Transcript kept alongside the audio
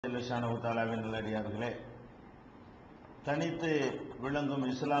ஜல்லஷானஹு தஆலாவின் நல்லடியார்களே, தனித்து விளங்கும்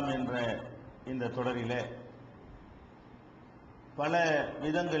இஸ்லாம் என்ற இந்த தொடரிலே பல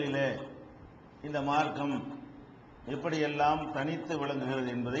விதங்களிலே இந்த மார்க்கம் எப்படியெல்லாம் தனித்து விளங்குகிறது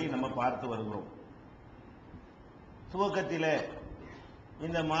என்பதை நம்ம பார்த்து வருகிறோம். துவக்கத்திலே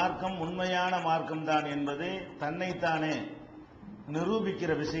இந்த மார்க்கம் உண்மையான மார்க்கம்தான் என்பது தன்னைத்தானே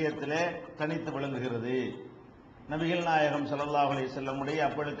நிரூபிக்கிற விஷயத்திலே தனித்து விளங்குகிறது. நபிகள் நாயகம் ஸல்லல்லாஹு அலைஹி வஸல்லம் உடைய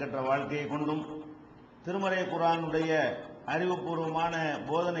அப்பழுக்கற்ற வாழ்க்கையை கொண்டும் திருமறை குர்ஆனுடைய அறிவுபூர்வமான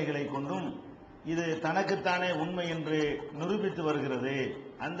போதனைகளை கொண்டும் இது தனக்குத்தானே உண்மை என்று நிரூபித்து வருகிறது.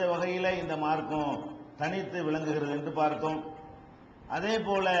 அந்த வகையில இந்த மார்க்கம் தனித்து விளங்குகிறது என்று பார்த்தோம். அதே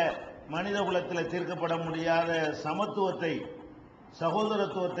போல மனித குலத்தில் தீர்க்கப்பட முடியாத சமத்துவத்தை,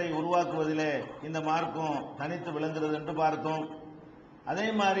 சகோதரத்துவத்தை உருவாக்குவதிலே இந்த மார்க்கம் தனித்து விளங்குகிறது என்று பார்த்தோம். அதே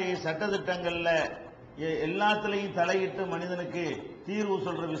மாதிரி சட்டதிட்டங்கள்ல எல்லாத்திலையும் தலையிட்டு மனிதனுக்கு தீர்வு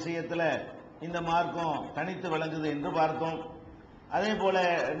சொல்ற விஷயத்துல இந்த மார்க்கம் தனித்து விளங்குது என்று பார்த்தோம். அதே போல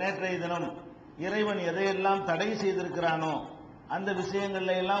நேற்றைய தினம் இறைவன் எதையெல்லாம் தடை செய்திருக்கிறானோ அந்த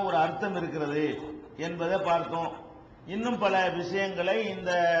விஷயங்கள்ல எல்லாம் ஒரு அர்த்தம் இருக்கிறது என்பதை பார்த்தோம். இன்னும் பல விஷயங்களை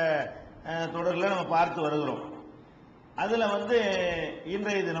இந்த தொடரில் நம்ம பார்த்து வருகிறோம். அதுல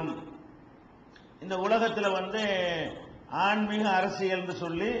இன்றைய தினம் இந்த உலகத்தில் ஆன்மீக அரசியல் என்று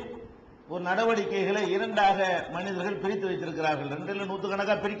சொல்லி ஒரு நடவடிக்கைகளை இரண்டாக மனிதர்கள் பிரித்து வைத்திருக்கிறார்கள். ரெண்டுல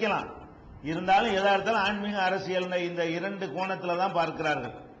நூற்றுக்கணக்காக பிரிக்கலாம், இருந்தாலும் எதா இருந்தாலும் ஆன்மீக அரசியல் இந்த இரண்டு கோணத்துல தான்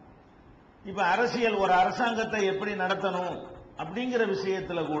பார்க்கிறார்கள். இப்ப அரசியல் ஒரு அரசாங்கத்தை எப்படி நடத்தணும் அப்படிங்கிற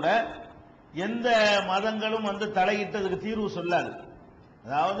விஷயத்துல கூட எந்த மதங்களும் தலையிட்டதுக்கு தீர்வு சொல்லாது.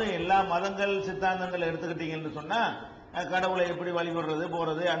 அதாவது எல்லா மதங்கள் சித்தாந்தங்கள் எடுத்துக்கிட்டீங்கன்னு சொன்னா கடவுளை எப்படி வழிபடுறது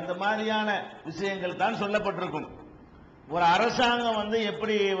போறது அந்த மாதிரியான விஷயங்கள் தான் சொல்லப்பட்டிருக்கும். ஒரு அரசாங்கம்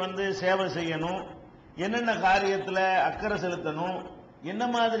எப்படி சேவை செய்யணும், என்னென்ன காரியத்துல அக்கறை செலுத்தணும், என்ன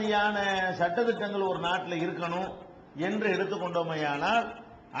மாதிரியான சட்டதிட்டங்கள் ஒரு நாட்டில் இருக்கணும் என்று எடுத்துக்கொண்டோமையானால்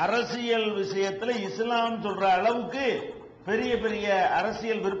அரசியல் விஷயத்தில் இஸ்லாம் சொல்ற அளவுக்கு பெரிய பெரிய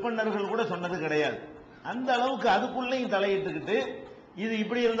அரசியல் விற்பனர்கள் கூட சொன்னது கிடையாது. அந்த அளவுக்கு அதுக்குள்ளேயும் தலையிட்டுக்கிட்டு இது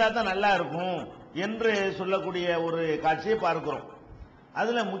இப்படி இருந்தா தான் நல்லா இருக்கும் என்று சொல்லக்கூடிய ஒரு காட்சியை பார்க்கிறோம்.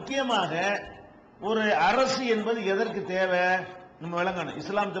 அதுல முக்கியமாக ஒரு அரசு என்பது எதற்கு தேவை நம்ம விளங்கணும்.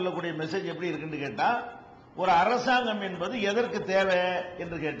 இஸ்லாம் சொல்லக்கூடிய மெசேஜ் எப்படி இருக்குன்னு கேட்டா, ஒரு அரசாங்கம் என்பது எதற்கு தேவை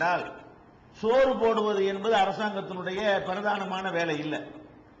என்று கேட்டால், சோறு போடுவது என்பது அரசாங்கத்தினுடைய பிரதானமான வேலை இல்லை.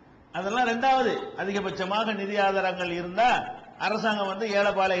 அதெல்லாம் ரெண்டாவது. அதிகபட்சமாக நிதி ஆதாரங்கள் இருந்தா அரசாங்கம்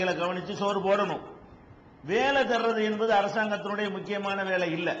ஏழைப்பாளைகளை கவனிச்சு சோறு போடணும். வேலை தர்றது என்பது அரசாங்கத்தினுடைய முக்கியமான வேலை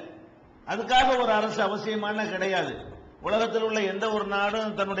இல்லை. அதுக்காக ஒரு அரசு அவசியமான கிடையாது. உலகத்தில் உள்ள எந்த ஒரு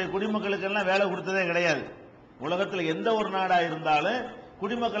நாடும் தன்னுடைய குடிமக்களுக்கு எல்லாம் வேலை கொடுத்ததே கிடையாது. உலகத்தில் எந்த ஒரு நாடா இருந்தாலும்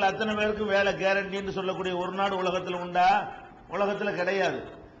குடிமக்கள் அத்தனை பேருக்கு வேலை கேரண்டின்னு சொல்லக்கூடிய ஒரு நாடு உலகத்தில் உண்டா? உலகத்தில் கிடையாது.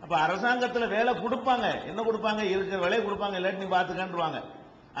 அப்ப அரசாங்கத்தில் வேலை கொடுப்பாங்க. என்ன கொடுப்பாங்க? இருக்கிற வேலையை கொடுப்பாங்க, இல்லாட்டி நீ பாத்துக்கன்றுவாங்க.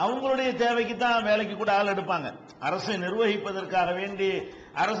 அவங்களுடைய தேவைக்கு தான் வேலைக்கு கூட ஆள் எடுப்பாங்க. அரசை நிர்வகிப்பதற்காக வேண்டி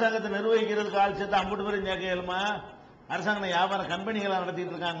அரசாங்கத்தை நிர்வகிக்கிறதுக்கு ஆள் சேர்த்து அம்புட்டு பேரும் கேட்கலுமா? அரசாங்கம் வியாபார கம்பெனிகளை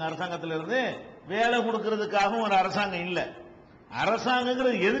நடத்திட்டு இருக்காங்க. அரசாங்கத்தில இருந்து வேலை கொடுக்கிறதுக்காகவும் ஒரு அரசாங்கம் இல்லை.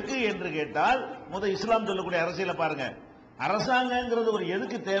 அரசாங்கங்கிறது எதுக்கு என்று கேட்டால், இஸ்லாம் சொல்லக்கூடிய அரசியலை பாருங்க. அரசாங்கங்கிறது ஒரு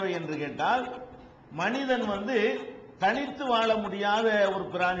எதுக்கு தேவை என்று கேட்டால், மனிதன் தனித்து வாழ முடியாத ஒரு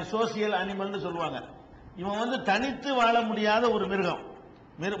பிராணி, சோசியல் அனிமல் சொல்லுவாங்க. இவன் தனித்து வாழ முடியாத ஒரு மிருகம்.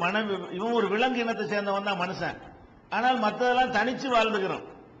 இவன் ஒரு விலங்கு இனத்தை சேர்ந்தவன் தான் மனுஷன். ஆனால் மற்றதெல்லாம் தனிச்சு வாழ்ந்துக்கிறோம்.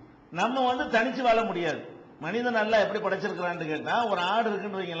 நம்ம தனிச்சு வாழ முடியாது. மனிதன் நல்லா எப்படி படைச்சிருக்கிறான்னு கேட்டா, ஒரு ஆடு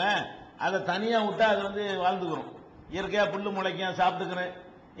இருக்குன்னு வைங்களேன், அதை தனியா விட்டா அது வாழ்ந்துக்கிறோம். இயற்கையா புல்லு முளைக்கும், சாப்பிட்டுக்கிறேன்.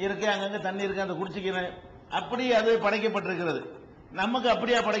 இயற்கையா அங்கங்க தண்ணி இருக்கு, அதை குடிச்சுக்கிறேன். அப்படி அது படைக்கப்பட்டிருக்கிறது. நமக்கு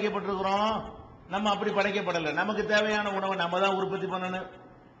அப்படியா படைக்கப்பட்டிருக்கிறோம்? நம்ம அப்படி படைக்கப்படலை. நமக்கு தேவையான உணவை நம்ம தான் உற்பத்தி பண்ணணும்.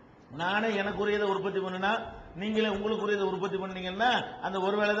 நானே எனக்குரியதை உற்பத்தி பண்ணுனா, நீங்களே உங்களுக்குரியதை உற்பத்தி பண்ணீங்கன்னா அந்த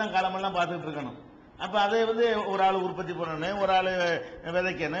ஒரு வேளை தான் காலமெல்லாம் பார்த்துட்டு இருக்கணும். அப்ப அதை ஒரு ஆள் உற்பத்தி பண்ணணும், ஒரு ஆள்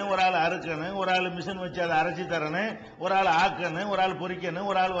விதைக்கணும், ஒரு ஆள் அறுக்கணும், ஒரு ஆள் மிஷின் வச்சு அதை அரைச்சி தரணும், ஒரு ஆள் ஆக்கணும், ஒரு ஆள் பொறிக்கணும்,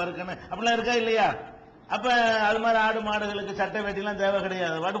 ஒரு ஆள் வறுக்கணும். அப்படிலாம் இருக்கா இல்லையா? அப்ப அது மாதிரி ஆடு மாடுகளுக்கு சட்டை வேட்டிலாம் தேவை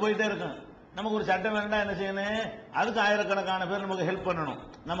கிடையாது. வாட்டு போயிட்டே இருக்கும். நமக்கு ஒரு சட்டம் வேண்டாம், என்ன செய்யணும்? அதுக்கு ஆயிரக்கணக்கான பேர் நமக்கு ஹெல்ப் பண்ணணும்.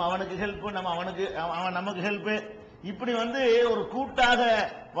 நம்ம அவனுக்கு ஹெல்ப், நம்ம அவன் நமக்கு ஹெல்ப். இப்படி ஒரு கூட்டாக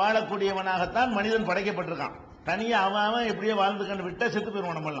வாழக்கூடியவனாகத்தான் மனிதன் படைக்கப்பட்டிருக்கான். தனியா அவன் எப்படியோ வாழ்ந்து கண்டு விட்டா செத்து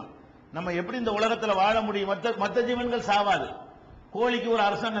போயிருவோம். நம்மெல்லாம் நம்ம எப்படி இந்த உலகத்தில் வாழ முடியும்? மற்ற ஜீவன்கள் சாவாது. கோழிக்கு ஒரு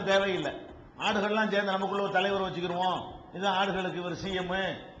அரசாங்கம் தேவையில்லை. ஆடுகள்லாம் சேர்ந்து நமக்குள்ள ஒரு தலைவர் வச்சுக்கிடுவோம். இதுதான் ஆடுகளுக்கு இவர் சிஎம்,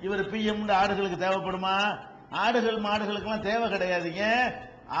 இவர் பிஎம். ஆடுகளுக்கு தேவைப்படுமா? ஆடுகள் மாடுகளுக்கெல்லாம் தேவை கிடையாதுங்க.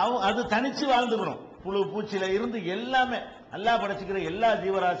 அது தனிச்சு வாழ்ந்துக்கிறோம். புழு பூச்சியில இருந்து எல்லாமே அல்லாஹ் படைச்சுக்கிற எல்லா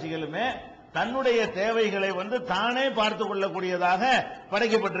ஜீவராசிகளுமே தன்னுடைய தேவைகளை தானே பார்த்து கொள்ளக்கூடியதாக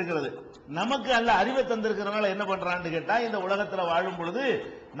படைக்கப்பட்டிருக்கிறது. நமக்கு அல்ல அறிவை தந்திருக்கிறனால என்ன பண்றான்னு கேட்டா, இந்த உலகத்தில் வாழும் பொழுது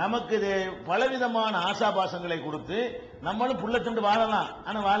நமக்கு பலவிதமான ஆசாபாசங்களை கொடுத்து நம்மளும் புள்ள திண்டு வாழலாம்,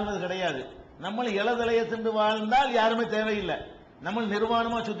 ஆனா வாழ்வது கிடையாது. நம்மளும் இளதலைய திண்டு வாழ்ந்தால் யாருமே தேவையில்லை. நம்ம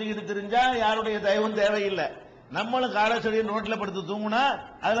நிர்வாணமா சுத்திக்கிட்டு தெரிஞ்சா யாருடைய தயவும் தேவையில்லை. நம்மளும் காலச்செடியை ரோட்ல படுத்து தூங்குனா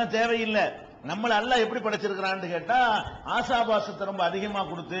அதெல்லாம் தேவையில்லை. நம்மள அல்லாஹ் எப்படி படைச்சிருக்கிறான்னு கேட்டா, ஆசாபாசத்தை ரொம்ப அதிகமா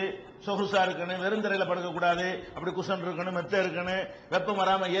கொடுத்து சொகுசா இருக்கணும், வெறுந்தரையில படுக்க கூடாது, அப்படி குஷன் இருக்கணும், மெத்த இருக்கணும், வெப்பம்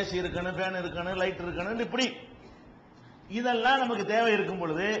வராம ஏசி இருக்கணும், ஃபேன் இருக்கணும், லைட் இருக்கணும், இப்படி இதெல்லாம் நமக்கு தேவை இருக்கும்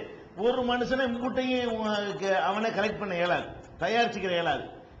பொழுது ஒரு மனுஷனை மூட்டையும் அவனை கலெக்ட் பண்ண இயலாது, தயாரிச்சுக்கிற இயலாது.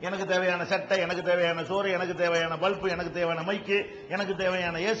 எனக்கு தேவையான சட்டை, எனக்கு தேவையான சோறு, எனக்கு தேவையான பல்பு, எனக்கு தேவையான மைக்கு, எனக்கு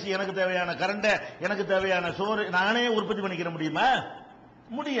தேவையான ஏசி, எனக்கு தேவையான கரண்டை, எனக்கு தேவையான சோறு நானே உற்பத்தி பண்ணிக்கிற முடியுமா?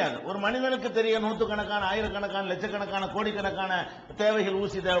 முடியாது. ஒரு மனிதனுக்கு தெரிய நூற்றுக்கணக்கான, ஆயிரக்கணக்கான, லட்சக்கணக்கான, கோடிக்கணக்கான தேவைகள்.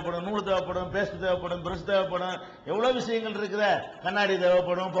 ஊசி தேவைப்படும், நூல் தேவைப்படும், பேஸ்ட் தேவைப்படும், பிரஷ் தேவைப்படும், எவ்வளவு விஷயங்கள் இருக்குத. கண்ணாடி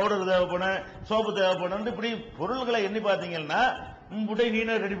தேவைப்படும், பவுடர் தேவைப்படும், சோப்பு தேவைப்படும். இப்படி பொருள்களை எண்ணி பார்த்தீங்கன்னா முட்டை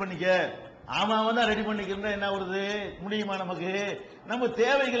நீனே ரெடி பண்ணிக்க, ஆமா தான் ரெடி பண்ணிக்கிறா என்ன வருது? முடியுமா நமக்கு? நம்ம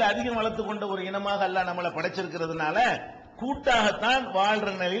தேவைகளை அதிகம் வளர்த்து கொண்ட ஒரு இனமாக அல்லாஹ் நம்மளை படைச்சிருக்கிறதுனால கூட்டாகத்தான் வாழ்ற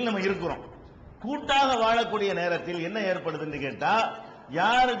நிலையில் நம்ம இருக்கிறோம். கூட்டாக வாழக்கூடிய நேரத்தில் என்ன ஏற்படுதுன்னு கேட்டா,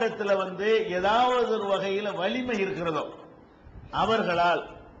 யாரிடத்துல ஏதாவது ஒரு வகையில வலிமை இருக்கிறதோ அவர்களால்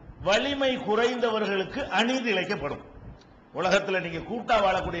வலிமை குறைந்தவர்களுக்கு அநீதி இழைக்கப்படும். உலகத்தில் நீங்க கூட்டா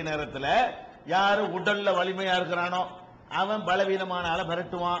வாழக்கூடிய நேரத்தில் யாரு உடல்ல வலிமையா இருக்கிறானோ அவன் பலவீனமான ஆளை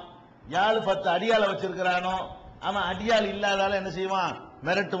மிரட்டுவான். யாரு 10 அடியால வச்சிருக்கிறானோ அவன் அடியால் இல்லாதால என்ன செய்வான்?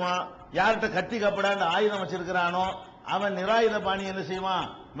 மிரட்டுவான். யார்கிட்ட கத்தி கப்படாண்ட ஆயுதம் வச்சிருக்கிறானோ அவன் நிராயுத பாணி என்ன செய்வான்?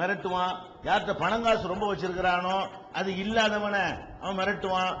 மிரட்டுவான். யார்கிட்ட பணங்காசு ரொம்ப வச்சிருக்கிறானோ அது இல்லாதவனை அவன்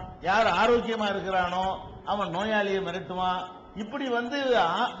மிரட்டுவான். யார் ஆரோக்கியமா இருக்கிறானோ அவன் நோயாளியை மிரட்டுவான். இப்படி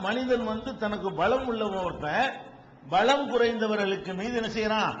மனிதன் தனக்கு பலம் உள்ள ஒருத்தன் பலம் குறைந்தவர்களுக்கு மீது என்ன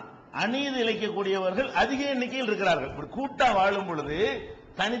செய்யறான்? அநீதி இழைக்கக்கூடியவர்கள் அதிக எண்ணிக்கையில் இருக்கிறார்கள். இப்படி கூட்டா வாழும் பொழுது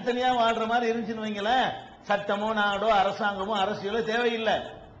தனித்தனியா வாழ்ற மாதிரி இருந்துச்சுன்னு வைங்களேன், சட்டமோ நாடோ அரசாங்கமோ அரசியலோ தேவையில்லை.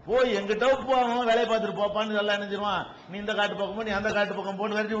 போய் எங்கிட்ட போவான், வேலையை பார்த்துட்டு போப்பான்னு எல்லாம் நினைச்சிருவான். நீ இந்த காட்டு பக்கமோ நீ அந்த காட்டு பக்கம்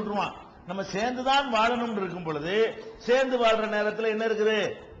போட்டு விரட்டி விட்டுருவான். நம்ம சேர்ந்துதான் வாழணும் இருக்கும் பொழுது சேர்ந்து வாழ்ற நேரத்தில் என்ன இருக்குது?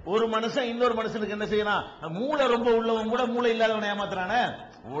 ஒரு மனுஷன் இன்னொரு மனுஷனுக்கு என்ன செய்யலாம்? மூளை ரொம்ப உள்ளவன் கூட மூளை இல்லாதவனை ஏமாத்துறானே.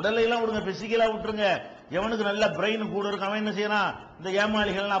 உடலை எல்லாம் விடுங்க, பிசிக்கலா விட்டுருங்க. எவனுக்கு நல்ல பிரெயின் கூட இருக்கு அவன் என்ன செய்யறான்? இந்த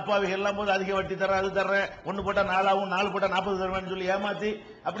ஏமாளிகள் அப்பாவிகள் எல்லாம் போது அதிக வட்டி தர்றேன், அது தர்றேன், 1 போட்டா 4 ஆகும், 4 போட்டா 40 தருவேன்னு சொல்லி ஏமாத்தி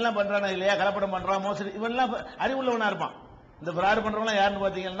அப்படிலாம் பண்றானா இல்லையா? கலப்படம் பண்றான், மோசடி, இவெல்லாம் அறிவுள்ளவனா இருப்பான். இந்த பிராடு பண்றவங்க யாருன்னு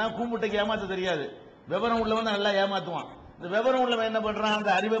பாத்தீங்கன்னா கூமுட்டைக்கு ஏமாத்த தெரியாது, விவரம் உள்ளவன் நல்லா ஏமாத்துவான். இந்த விவரம் உள்ளவன் என்ன பண்றான்?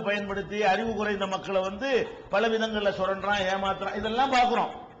 அந்த அறிவை பயன்படுத்தி அறிவு குறைந்த மக்களை பல விதங்கள்ல சுரண்டான், ஏமாத்துறான். இதெல்லாம்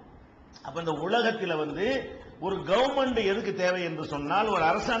பாக்குறோம். அப்ப இந்த உலகத்தில் ஒரு கவர்மெண்ட் எதுக்கு தேவை என்று சொன்னால், ஒரு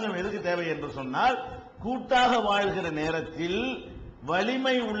அரசாங்கம் எதுக்கு தேவை என்று சொன்னால், கூட்டாக வாழ்கிற நேரத்தில்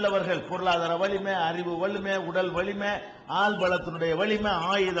வலிமை உள்ளவர்கள், பொருளாதார வலிமை, அறிவு வலிமை, உடல் வலிமை, ஆள் பலத்தினுடைய வலிமை,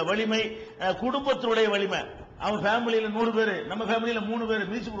 ஆயுத வலிமை, குடும்பத்தினுடைய வலிமை. அவன் ஃபேமிலியில 100 பேர், நம்ம ஃபேமிலியில 3 பேர்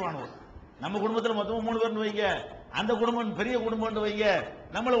மிதிச்சு விடுவானு. நம்ம குடும்பத்தில் மொத்தம் 3 பேர் வைங்க, அந்த குடும்பம் பெரிய குடும்பம் வைங்க,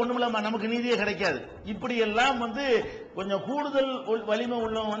 நம்மள ஒண்ணுமில்லாம நமக்கு நீதியே கிடைக்காது. இப்படி எல்லாம் கொஞ்சம் கூடுதல் வலிமை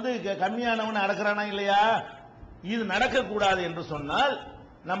உள்ளவன் கம்மியானவன் அடக்கிறானா இல்லையா? இது நடக்கக்கூடாது என்று சொன்னால்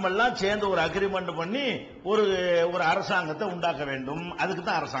நம்ம எல்லாம் சேர்ந்து ஒரு அக்ரிமெண்ட் பண்ணி ஒரு அரசாங்கத்தை உண்டாக்க வேண்டும். அதுக்கு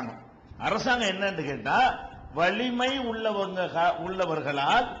தான் அரசாங்கம். அரசாங்கம் என்னன்னு கேட்டா, வலிமை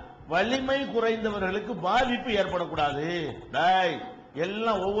உள்ளவர்களால் வலிமை குறைந்தவர்களுக்கு பாதிப்பு ஏற்படக்கூடாது.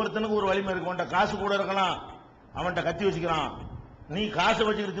 எல்லாம் ஒவ்வொருத்தனுக்கும் ஒரு வலிமை இருக்கும். காசு கூட இருக்கலாம், அவன்கிட்ட கத்தி வச்சுக்கிறான். நீ காசை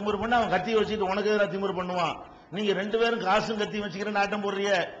வச்சுக்கிட்டு திமுரு பண்ண, அவன் கத்தி வச்சுட்டு உனக்கு எதிராக திமுரு பண்ணுவான். நீங்க 2 பேரும் காசும் கத்தி வச்சுக்கிற நாட்டம்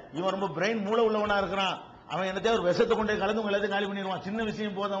போடுறிய. இவன் ரொம்ப பிரெயின் மூளை உள்ளவனா இருக்கிறான், அவன் என்னத்தையும் ஒரு விஷத்தை கொண்டே கலந்து எல்லாத்தையும் காலி பண்ணிடுவான். சின்ன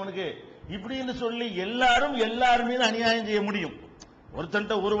விஷயம் போதும் அவனுக்கு. இப்படின்னு சொல்லி எல்லாரும் மீது அநியாயம் செய்ய முடியும்.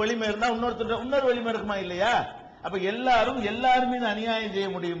 ஒருத்தன்ட்ட ஒரு வலிமை இருந்தா இன்னொரு வலிமை இருக்குமா இல்லையா? அப்ப எல்லாரும் மீது அநியாயம் செய்ய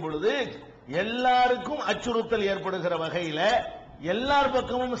முடியும் பொழுது எல்லாருக்கும் அச்சுறுத்தல் ஏற்படுகிற வகையில எல்லார்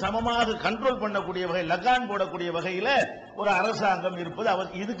பக்கமும் சமமாக கண்ட்ரோல் பண்ணக்கூடிய வகை, லகான் போடக்கூடிய வகையில ஒரு அரசாங்கம் இருப்பது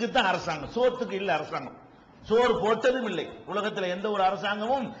இதுக்கு தான் அரசாங்கம். சோத்துக்கு இல்ல அரசாங்கம். சோறு போட்டதும் இல்லை. உலகத்தில் எந்த ஒரு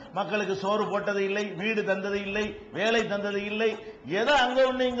அரசாங்கமும் மக்களுக்கு சோறு போட்டது இல்லை, வீடு தந்தது இல்லை, வேலை தந்தது இல்லை. ஏதோ அங்க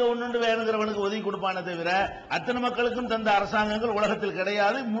ஒண்ணு இங்க ஒண்ணு வேணுங்கிறவனுக்கு ஒதுக்கி கொடுப்பானே தவிர அத்தனை மக்களுக்கும் தந்த அரசாங்கங்கள் உலகத்தில்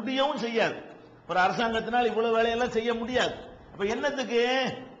கிடையாது, முடியவும் செய்யாது. ஒரு அரசாங்கத்தினால் இவ்வளவு வேலையெல்லாம் செய்ய முடியாது. அப்ப என்னத்துக்கு?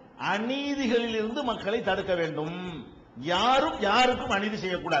 அநீதிகளில் இருந்து மக்களை தடுக்க வேண்டும். யாருக்கும் அநீதி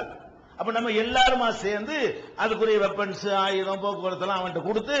செய்யக்கூடாது. அப்ப நம்ம எல்லாருமா சேர்ந்து அதுக்குரிய வெப்பன்ஸ், ஆயுதம், போக்குவரத்து எல்லாம் அவன்கிட்ட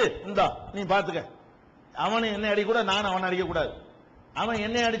கொடுத்து, இந்தா நீ பாத்துக்க, அவனை என்ன அடிக்கூடாது, நான் அவனை அடிக்கக்கூடாது, அவன்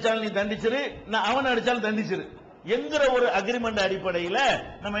என்னை அடிச்சாலும் நீ தண்டிச்சிரு, நான் அவனை அடிச்சாலும் தண்டிச்சிரு என்கிற ஒரு அக்ரிமெண்ட் அடிப்படையில்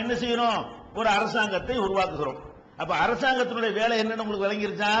நம்ம என்ன செய்யறோம்? ஒரு அரசாங்கத்தை உருவாக்குகிறோம். அப்ப அரசாங்கத்தினுடைய வேலை என்னன்னு உங்களுக்கு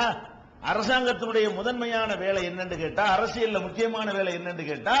விளங்கிருச்சா? அரசாங்கத்தினுடைய முதன்மையான வேலை என்னன்னு கேட்டா, அரசியல்ல முக்கியமான வேலை என்னன்னு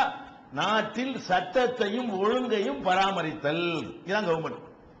கேட்டா, நாட்டில் சட்டத்தையும் ஒழுங்கையும் பராமரித்தல். இதுதான் கவர்மெண்ட்.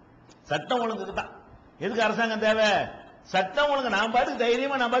 சட்டம் ஒழுங்குக்கு தான். எதுக்கு அரசாங்கம் தேவை? சட்டம் ஒழுங்கு. நான் பாட்டுக்கு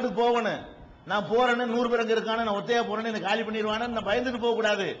தைரியமா நான் பாட்டுக்கு போகணும். நான் போறேன்னு 100 பேர் அங்க இருக்கானு, நான் ஒத்தையா போறேன்னு என்ன காலி பண்ணிடுவானு நான் பயந்துட்டு போக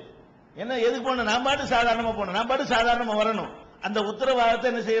கூடாது. என்ன எதுக்கு போகணும்? நான் பாட்டு சாதாரணமா போகணும், நான் பாட்டு சாதாரணமா வரணும். அந்த உத்தரவாதத்தை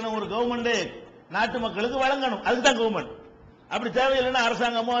என்ன செய்யணும்? ஒரு கவர்மெண்ட் நாட்டு மக்களுக்கு வழங்கணும். அதுதான் கவர்மெண்ட். அப்படி தேவையில்லைன்னா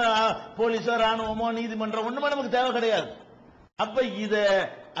அரசாங்கமோ போலீஸோ ராணுவமோ நீதிமன்றம் ஒண்ணுமே நமக்கு தேவை கிடையாது. அப்ப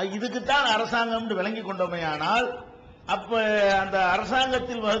இதுக்குத்தான் அரசாங்கம் விளங்கி கொண்டோமையானால், அப்ப அந்த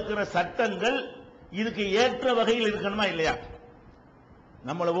அரசாங்கத்தில் வகுக்கிற சட்டங்கள் இதுக்கு ஏற்ற வகையில் இருக்கணுமா இல்லையா?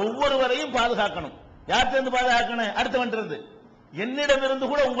 நம்மளை ஒவ்வொருவரையும் பாதுகாக்கணும். யார்கிட்ட பாதுகாக்கணும்? அடுத்தவன் இருந்து. என்னிடமிருந்து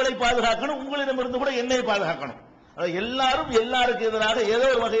கூட உங்களை பாதுகாக்கணும், உங்களிடமிருந்து கூட என்னை பாதுகாக்கணும். எல்லாரும் எல்லாருக்கு எதிராக ஏதோ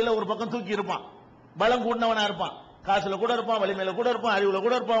ஒரு வகையில் ஒரு பக்கம் தூக்கி இருப்பான். பலம் கூடினவனா இருப்பான், காசுல கூட இருப்பான், வலிமையில கூட இருப்பான், அறிவுல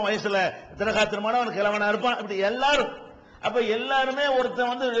கூட இருப்பான், வயசுல திரகாத்திரமானவன் கிழவனா இருப்பான். இப்படி எல்லாரும். அப்ப எல்லாருமே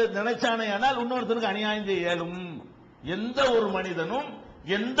ஒருத்தன் நினைச்சானே ஆனால் இன்னொருத்தனுக்கு அநியாயம் செய்ய இயலும். எந்த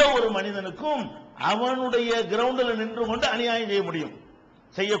ஒரு மனிதனுக்கும் அவனுடைய கிரவுண்டில் நின்று கொண்டு அநியாயம் செய்ய முடியும்.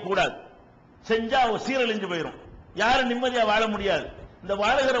 செய்யக்கூடாது. செஞ்சா சீரழிஞ்சு போயிடும். யாரும் நிம்மதியா வாழ முடியாது. இந்த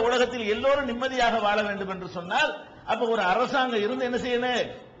வாழுகிற உலகத்தில் எல்லோரும் நிம்மதியாக வாழ வேண்டும் என்று சொன்னால், அப்ப ஒரு அரசாங்கம் இருந்து என்ன செய்யணும்?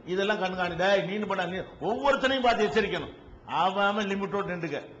 இதெல்லாம் கண்காணிடா, நீ பண்ண ஒவ்வொருத்தனையும் பார்த்து எச்சரிக்கணும். ஆவாம லிமிட்டோடு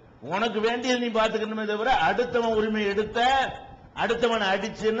நின்றுக்க. உனக்கு வேண்டியது நீ பார்த்துக்கணுமே தவிர, அடுத்தவன் உரிமை எடுத்த, அடுத்தவனை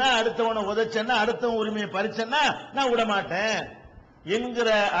அடிச்சுன்னா, அடுத்தவனை உதைச்சன்னா, அடுத்தவன் உரிமையை பறிச்சன்னா நான் விட மாட்டேன் என்கிற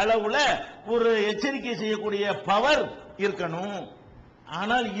அளவுல ஒரு எச்சரிக்கை செய்யக்கூடிய பவர் இருக்கணும்.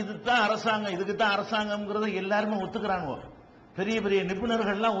 ஆனால் இதுதான் அரசாங்கம், இதுக்குத்தான் அரசாங்கம்ங்கிறத எல்லாருமே ஒத்துக்கிறாங்க. பெரிய பெரிய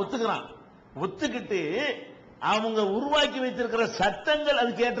நிபுணர்கள் எல்லாம் ஒத்துக்கிறான். ஒத்துக்கிட்டு அவங்க உருவாக்கி வைத்திருக்கிற சட்டங்கள்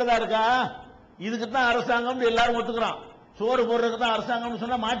அதுக்கு ஏற்றதா இருக்கா? இதுக்குத்தான் அரசாங்கம் எல்லாரும் ஒத்துக்கிறான். சோறு போடுறதுக்கு தான் அரசாங்கம்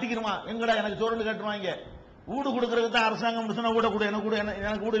சொன்னா மாட்டிக்கிறோமா? எங்கடா எனக்கு சோறுன்னு கேட்டுருவாங்க. வீடு கொடுக்கறதுக்கு தான் அரசாங்கம் சொன்னா வீட கூட எனக்கு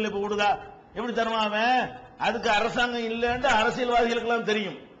வீடு இல்ல, இப்ப வீடுதா எப்படி தருவான் அவன்? அதுக்கு அரசாங்கம் இல்லைன்னு அரசியல்வாதிகளுக்கு எல்லாம்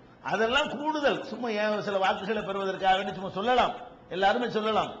தெரியும். அதெல்லாம் கூடுதல், சும்மா சில வாக்குகளை பெறுவதற்காக சும்மா சொல்லலாம், எல்லாருமே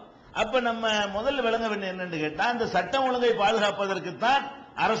சொல்லலாம். அப்ப நம்ம முதல்ல விளங்க வேண்டிய என்னன்னு கேட்டா, அந்த சட்டம் ஒழுங்கை பாதுகாப்பதற்கு தான்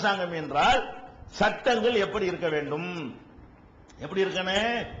அரசாங்கம் என்றால் சட்டங்கள் எப்படி இருக்க வேண்டும்? எப்படி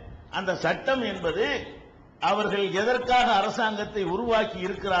இருக்கணும்? அந்த சட்டம் என்பது அவர்கள் எதற்காக அரசாங்கத்தை உருவாக்கி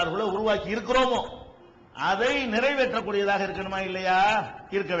இருக்கிறார்களோ, உருவாக்கி இருக்கிறோமோ அதை நிறைவேற்றக்கூடியதாக இருக்கணுமா இல்லையா?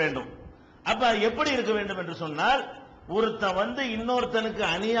 இருக்க வேண்டும். அப்ப எப்படி இருக்க வேண்டும் என்று சொன்னால், ஒருத்தன் இன்னொருத்தனுக்கு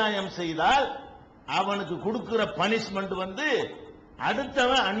அநியாயம் செய்தால் அவனுக்கு கொடுக்கிற பனிஷ்மெண்ட்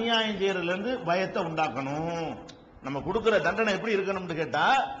அடுத்தவன் அநியாயம் செய்யறதுல இருந்து பயத்தை உண்டாக்கணும். நம்ம கொடுக்கிற தண்டனை எப்படி இருக்கணும்னு கேட்டா,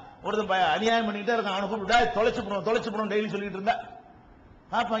 ஒருத்தன் அநியாயம் பண்ணிட்டே இருக்கான், அவனை கூப்பிட்டு தொலைச்சுப்படும் டெய்லி சொல்லிட்டு இருந்தா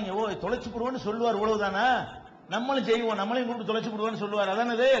பாப்பாங்க, ஓ தொலைச்சுப்படுவோன்னு சொல்லுவார், இவ்வளவுதானா? நம்மளும் செய்வோம், நம்மளையும் கூப்பிட்டு தொலைச்சுப்படுவோன்னு சொல்லுவார்.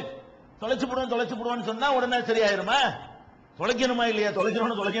 அதானது தொலைச்சுப்படுவோன்னு சொன்னா உடனே சரியாயிருமா? தொலைக்கணுமா இல்லையா?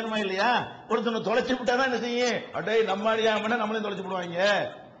 தொலைக்கணுமா இல்லையா? ஒருத்தனை தொலைச்சு விட்டாதான் என்ன செய்யும்? அடே நம்மாடியாம நம்மளையும் தொலைச்சு போடுவாங்க.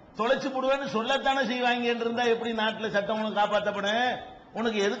 தொலைச்சு போடுவேன்னு சொல்லத்தானே செய்வாங்க இருந்தா எப்படி நாட்டில் சட்டம் உனக்கு காப்பாற்றப்படும்?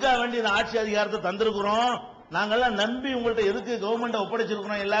 உனக்கு எதுக்காக வேண்டிய ஆட்சி அதிகாரத்தை தந்திருக்கிறோம்? நாங்கெல்லாம் நம்பி உங்கள்ட்ட எதுக்கு கவர்மெண்ட்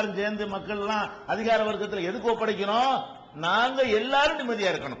ஒப்படைச்சிருக்கிறோம்? எல்லாரும் சேர்ந்து மக்கள் எல்லாம் அதிகார வர்க்கத்தில் எதுக்கு ஒப்படைக்கிறோம்? நாங்க எல்லாரும்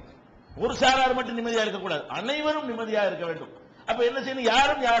நிம்மதியா இருக்கணும். ஒரு சாரார் மட்டும் நிம்மதியா இருக்கக்கூடாது, அனைவரும் நிம்மதியா இருக்க வேண்டும். அப்ப என்ன செய்யணும்?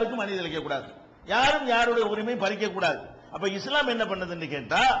 யாரும் யாருக்கும் அநீதி இழைக்க கூடாது, யாரும் யாருடைய உரிமை பறிக்க கூடாது. அப்ப இஸ்லாம் என்ன பண்ணதுன்னு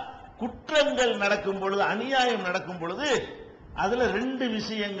கேட்டா, குற்றங்கள் நடக்கும் பொழுது, அநியாயம் நடக்கும் பொழுது அதுல 2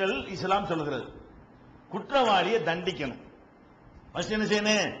 விஷயங்கள் இஸ்லாம் சொல்லுகிறது. குற்றவாளியை தண்டிக்கணும். என்ன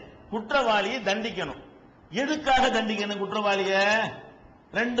செய்யணும்? குற்றவாளியை தண்டிக்கணும். எதுக்காக தண்டிக்கணும்? குற்றவாளிய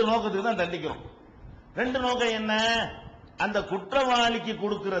 2 நோக்கத்துக்கு தான் தண்டிக்கிறோம். 2 நோக்கம் என்ன? அந்த குற்றவாளிக்கு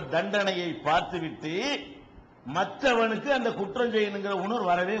கொடுக்கிற தண்டனையை பார்த்துவிட்டு மற்றவனுக்கு அந்த குற்றம் செய்யணுங்கிற உணர்வு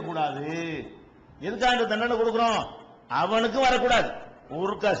வரவே கூடாது. எதுக்காக அந்த தண்டனை கொடுக்கிறோம்? அவனுக்கு வரக்கூடாது.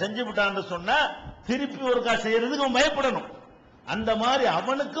 ஒருக்கா செஞ்சு விட்டான்னு சொன்னா திருப்பி ஒருக்கா செய்யறதுக்கு அவன் பயப்படணும். அந்த மாதிரி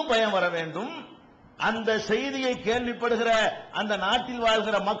அவனுக்கும் பயம் வர வேண்டும். அந்த செய்தியை கேள்விப்படுகிற அந்த நாட்டில்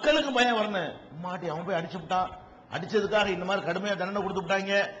வாழ்கிற மக்களுக்கும் பயம் வரணும். மாட்டி அவன் போய் அடிச்சு விட்டான், அடிச்சதுக்காக இந்த மாதிரி கடுமையா தண்டனை கொடுத்து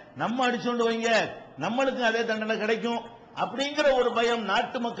விட்டாங்க, நம்ம அடிச்சுண்டு வைங்க, நம்மளுக்கும் அதே தண்டனை கிடைக்கும் அப்படிங்கிற ஒரு பயம்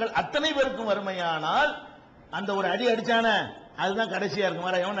நாட்டு மக்கள் அத்தனை பேருக்கும் வறுமையானால், அந்த ஒரு அடி அடிச்சான அதுதான் கடைசியா இருக்கு,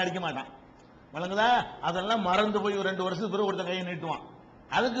 மாதிரி எவன் அடிக்க மாட்டான். வழங்குதா? அதெல்லாம் மறந்து போய் ஒரு 2 வருஷத்துக்கு பிறகு ஒருத்தன் கையை நீட்டுவான்.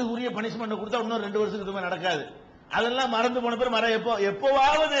 அதுக்கு உரிய பனிஷ்மெண்ட் கொடுத்தா இன்னும் 2 வருஷத்துக்கு நடக்காது. அதெல்லாம் மறந்து போன பிறகு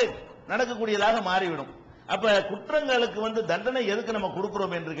எப்போவாவது நடக்கக்கூடியதாக மாறிவிடும். அப்ப குற்றங்களுக்கு தண்டனை எதுக்கு நம்ம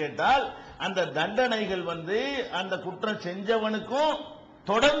கொடுக்கிறோம் என்று கேட்டால், அந்த தண்டனைகள் அந்த குற்றம் செஞ்சவனுக்கும்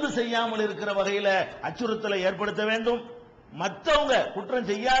தொடர்ந்து செய்யாமல் இருக்கிற வகையில அச்சுறுத்தலை ஏற்படுத்த வேண்டும். மற்றவங்க குற்றம்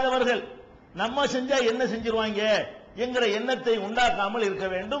செய்யாதவர்கள் நம்ம செஞ்சா என்ன செஞ்சிருவாங்க என்கிற எண்ணத்தை உண்டாக்காமல் இருக்க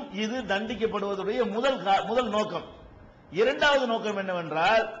வேண்டும். இது தண்டிக்கப்படுவதுடைய முதல் நோக்கம். இரண்டாவது நோக்கம்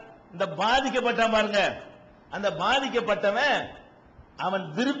என்னவென்றால், இந்த பாதிக்கப்பட்டான் பாருங்க, அந்த பாதிக்கப்பட்டவன் அவன்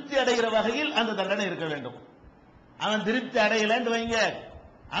திருப்தி அடைகிற வகையில் அந்த தண்டனை இருக்க வேண்டும். அவன் திருப்தி அடையலன்னு வைங்க,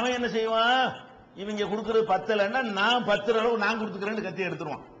 அவன் என்ன செய்வான், இவங்க கொடுக்கறது 10 இல்லைன்னா நான் 10 அளவு நான் கொடுத்துக்கிறேன்னு கத்தி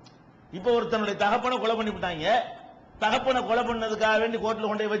எடுத்துருவான். இப்ப ஒருத்தனுடைய தகப்பனை கொலை பண்ணி விட்டாங்க. தகப்பனை கொலை பண்ணதுக்காக வேண்டி கோர்ட்ல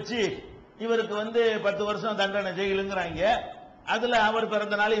கொண்டு வச்சு இவருக்கு 10 வருஷம் தண்டனை ஜெயிலுங்கிறாங்க. அதுல அவர்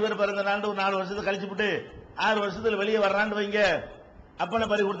பிறந்த நாள் இவர் பிறந்த நாள் ஒரு 4 வருஷத்தை கழிச்சுட்டு 6 வருஷத்துல வெளியே வர்றான்னு வைங்க. அப்பனை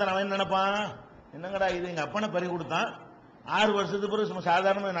பறி கொடுத்தான். அவன் நினைப்பான், என்னங்கடா இது எங்க அப்பனை பறி கொடுத்தான், 6 வருஷத்துக்கு பிறகு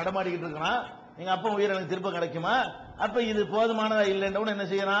சாதாரண நடமாடிக்கிட்டு இருக்கிறான், எங்க அப்பா உயிர் எனக்கு திரும்ப கிடைக்குமா, அப்ப இது போதுமானதா இல்லைன்னு என்ன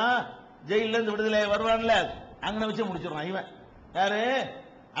செய்யறான், ஜெயில இருந்து விடுதலை வருவான்ல அங்க வச்சு முடிச்சிடறான். இவன் யாரு,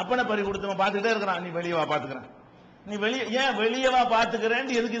 அப்பனை பறி கொடுத்தவன் பார்த்துக்கிட்டே இருக்கிறான், நீ வெளியே வா பாத்துக்கிறேன், நீ ஏன் வெளியே வா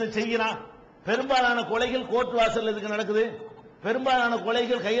பாத்துக்கிறேன், எதுக்கு இதை செய்யறான்? பெரும்பாலான கொலைகள் கோர்ட் வாசல் எதுக்கு நடக்குது? பெரும்பாலான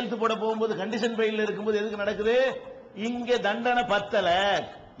கொலைகள் கையெழுத்து போட போகும்போது கண்டிஷன் பெயில இருக்கும்போது எதுக்கு நடக்குது? இங்க தண்டனை பத்தல.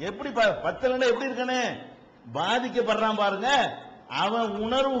 எப்படி பத்தலன்னா எப்படி இருக்கனே, பாதிக்கப்படுறான் பாருங்க, அவன்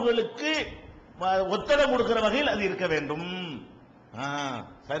உணர்வுகளுக்கு ஒத்தடம் கொடுக்கிற வகையில் அது இருக்க வேண்டும்.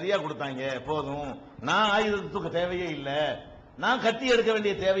 சரியா கொடுத்தாங்க போதும், நான் ஆயுதத்துக்கு தேவையே இல்லை, நான் கத்தி எடுக்க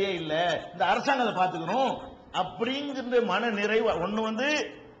வேண்டிய தேவையே இல்லை, இந்த அரசாங்கம் அதை பார்த்துக்கணும் அப்படிங்கிற மன நிறைவு. ஒண்ணு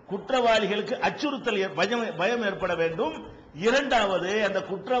குற்றவாளிகளுக்கு அச்சுறுத்தல் பயம் ஏற்பட வேண்டும். இரண்டாவது, அந்த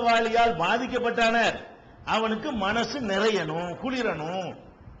குற்றவாளியால் பாதிக்கப்பட்டான அவனுக்கு மனசு நிறையணும், குளிரணும்.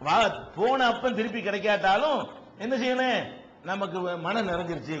 போன அப்பன் திருப்பி கிடைக்காட்டாலும் என்ன செய்யணும், நமக்கு மன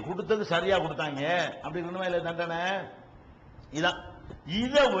நிறைஞ்சிருச்சு, கொடுத்தது சரியா கொடுத்தாங்க அப்படிங்கணுமா இல்ல தண்டனை. இதான்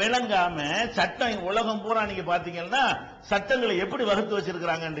இத விளங்காம சட்டம் உலகம் பூரா நீங்க பாத்தீங்கன்னா சட்டங்களை எப்படி வகுத்து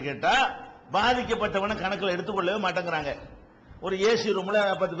வச்சிருக்கிறாங்கன்னு கேட்டா, பாதிக்கப்பட்டவன கணக்கில் எடுத்துக்கொள்ளவே மாட்டேங்கிறாங்க. ஒரு ஏசி ரூம்ல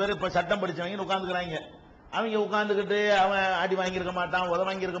 10 பேர் இப்ப சட்டம் படிச்சவங்க உட்கார்ந்துக்கிறாங்க. அவங்க உட்கார்ந்துக்கிட்டு அவன் அடி வாங்கியிருக்க மாட்டான், உத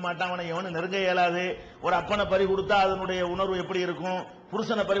வாங்கியிருக்க மாட்டான், அவனை எவனு நெருங்க இயலாது. ஒரு அப்பனை பறி கொடுத்தா அதனுடைய உணர்வு எப்படி இருக்கும்,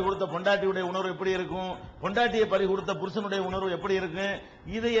 புருஷனை பறி கொடுத்த பொண்டாட்டியுடைய உணர்வு எப்படி இருக்கும், பொண்டாட்டியை பறி கொடுத்த புருஷனுடைய உணர்வு எப்படி இருக்கும்,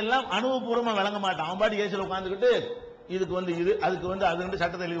 இதையெல்லாம் அனுபவபூர்வமா விளங்க மாட்டான். அவன் பாட்டி ஏசியில் உட்கார்ந்துக்கிட்டு இதுக்கு இது அதுக்கு அது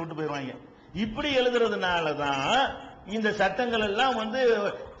சட்டத்தை எழுதி விட்டு போயிடுவாங்க. இப்படி எழுதுறதுனாலதான் இந்த சட்டங்கள் எல்லாம்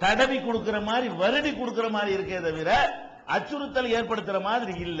தடவி கொடுக்கிற மாதிரி வருடி கொடுக்கிற மாதிரி இருக்கே தவிர அச்சுறுத்தல் ஏற்படுத்துற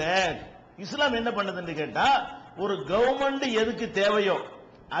மாதிரி இல்ல. இஸ்லாம் என்ன பண்ணுதுன்னு கேட்டா, ஒரு கவர்மெண்ட் எதுக்கு தேவையோ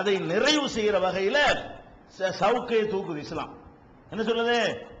அதை நிறைவு செய்யற வகையில சவுக்கையை தூக்குது இஸ்லாம். என்ன சொல்றது,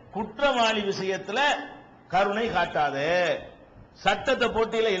 குற்றவாளி விஷயத்துல கருணை காட்டாதே, சட்டத்தை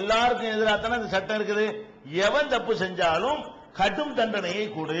போட்டியில எல்லாருக்கும் எதிராக அந்த சட்டம் இருக்குது, எவன் தப்பு செஞ்சாலும் கடும் தண்டனையை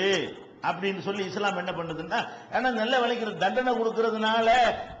கொடு அப்படின்னு சொல்லி இஸ்லாம் என்ன பண்ணுதுன்னா, ஏன்னா நல்ல விளைக்கிற தண்டனை கொடுக்கறதுனால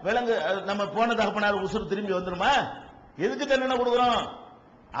விலங்கு நம்ம போன தகப்பனார் உசுறு திரும்பி வந்துருமா? எதுக்கு தண்டனை கொடுக்கிறோம்?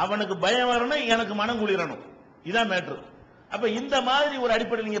 அவனுக்கு பயம் வரணும், எனக்கு மனம் குளிரணும், இதான் மேட்ரு. அப்ப இந்த மாதிரி ஒரு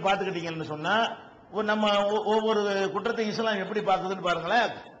அடிப்படையில் நீங்க பாத்துக்கிட்டீங்கன்னு சொன்னா, நம்ம ஒவ்வொரு குற்றத்தை இஸ்லாம் எப்படி பாக்குதுன்னு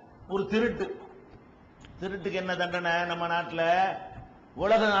பாருங்களேன். ஒரு திருட்டுக்கு என்ன தண்டனை நம்ம நாட்டில்,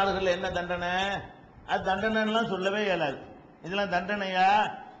 உலக நாடுகள்ல என்ன தண்டனை, அது தண்டனை சொல்லவே இயலாது. இதெல்லாம் தண்டனையா,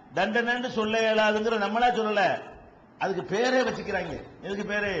 தண்டனை சொல்ல இயலாதுங்கிற நம்மளா சொல்லல, அதுக்கு பேரே வச்சுக்கிறாங்க. எதுக்கு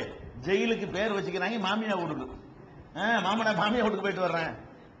பேரு? ஜெயிலுக்கு பேர் வச்சுக்கிறாங்க. மாமியா வீட்டுக்கு, மாமியா வீட்டுக்கு போயிட்டு வர்றேன்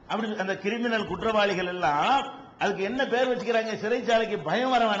அப்படி அந்த கிரிமினல் குற்றவாளிகள் எல்லாம் அதுக்கு என்ன பேர் வச்சுக்கிறாங்க? சிறைச்சாலைக்கு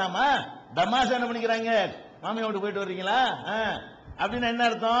பயம் வர வேணாமா, தமாஷா என்ன பண்ணிக்கிறாங்க, மாமியா வீட்டுக்கு போயிட்டு வர்றீங்களா அப்படின்னு என்ன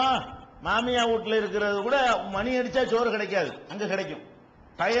அர்த்தம்? மாமியா வீட்டுல இருக்கிறது கூட மணி அடிச்சா சோறு கிடைக்காது, அங்க கிடைக்கும்.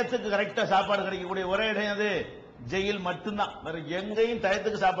 டயத்துக்கு கரெக்டா சாப்பாடு கிடைக்கக்கூடிய ஒரே இடம் அது ஜெயில் மட்டும்தான். வேற எங்கேயும்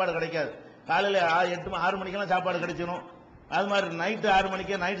டயத்துக்கு சாப்பாடு கிடைக்காது. காலையில 6 மணிக்கெல்லாம் சாப்பாடு கிடைச்சிடும். அது மாதிரி நைட்டு 6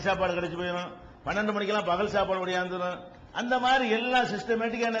 மணிக்கு நைட் சாப்பாடு கிடைச்சு போயிடும். 12 மணிக்கெல்லாம் பகல் சாப்பாடு ஒடியாந்துடும். அந்த மாதிரி எல்லாம்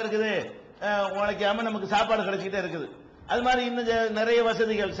சிஸ்டமேட்டிக்கா என்ன இருக்குது, உழைக்காம நமக்கு சாப்பாடு கிடைச்சிக்கிட்டே இருக்குது. அது மாதிரி இன்னும் நிறைய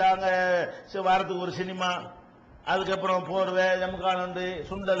வசதிகள், வாரத்துக்கு ஒரு சினிமா, அதுக்கப்புறம் போர்வை, ஜம்காலண்டு,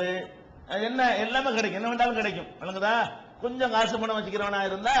 சுண்டல், என்ன எல்லாமே கிடைக்கும், என்ன வேண்டாலும் கிடைக்கும். விளங்குதா? கொஞ்சம் காசு பணம் வச்சுக்கிறவனா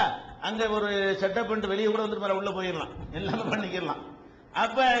இருந்தா அங்க ஒரு செட்டப் பண்ணிட்டு வெளியே கூட வந்துட்டு உள்ள போயிடலாம், எல்லாமே பண்ணிக்கலாம்.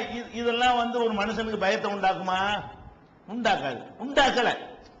 அப்ப இதெல்லாம் ஒரு மனுஷனுக்கு பயத்தை உண்டாக்குமா? உண்டாக்காது.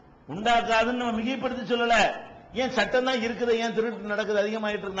 உண்டாக்காதுன்னு நம்ம மிகைப்படுத்தி சொல்லல. ஏன் சட்டம் தான் இருக்குது, ஏன் திருட்டு நடக்குது,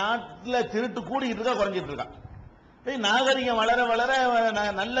 அதிகமாயிட்டு இருக்கு. நாட்டில் திருட்டு கூடிட்டு இருக்கா, குறைஞ்சிட்டு இருக்கா? நாகரிகம் வளர வளர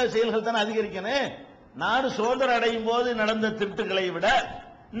நல்ல செயல்கள் தானே அதிகரிக்கணும். நாடு சுதந்திரம் அடையும் போது நடந்த திருட்டுகளை விட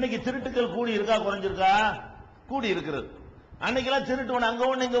இன்னைக்கு திருட்டுகள் கூடி இருக்கா, குறைஞ்சிருக்கா? கூடி இருக்கிறது. அன்னைக்கெல்லாம் திருட்டு அங்க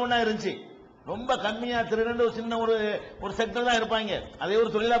ஒண்ணு இங்க ஒண்ணா இருந்துச்சு. ரொம்ப கம்மியா திருடு சின்ன ஒரு செக்டர் தான் இருப்பாங்க, அதே ஒரு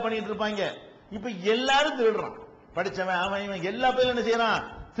தொழிலா பண்ணிட்டு இருப்பாங்க. இப்ப எல்லாரும் திருடுறான், படிச்சவன் அவன் எல்லா பேரும் என்ன செய்யறான்,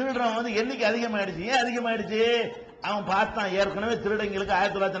 திருடுறவன் எண்ணிக்கை அதிகமாயிடுச்சு. ஏன் அதிகமாயிடுச்சு? அவன் பார்த்தான், ஏற்கனவே திருடங்களுக்கு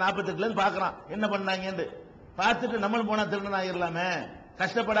 1948 இருந்து பாக்குறான் என்ன பண்ணாங்கன்னு. பார்த்துட்டு நம்மளும் போனா திருடன் ஆகிடலாமே,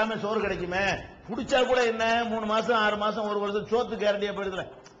 கஷ்டப்படாம சோறு கிடைக்குமே, புடிச்சா கூட என்ன 3 மாசம் 6 மாசம் 1 வருஷம் சோத்து கேரண்டியா போயிடுதுல.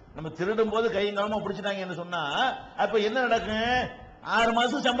 நம்ம திருடும் போது கையங்காலமா பிடிச்சிட்டாங்கன்னு சொன்னா அப்ப என்ன நடக்கும்? 6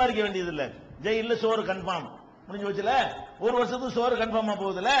 மாசம் சம்பாதிக்க வேண்டியது இல்ல, ஜெயில சோறு கன்ஃபார்ம் முடிஞ்சு வச்சுல. 1 வருஷத்துக்கு சோறு கன்ஃபார்மா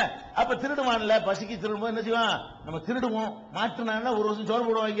போகுதுல. அப்ப திருடுவான்ல, பசிக்கு திருடும்போது என்ன செய்வான்? நம்ம திருடுவோம், மாற்றினாங்கன்னா 1 வருஷம் சோறு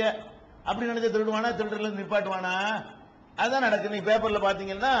போடுவாங்க. அப்படி நினைச்ச திருடுவானா? திருடுல நிப்பாட்டுவானா? அதான் நடக்குது. நீ பேப்பர்ல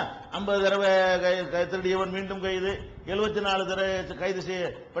பாத்தீங்கன்னா 50 தடவை திருடியவர் மீண்டும் கைது, 74 தடவை கைது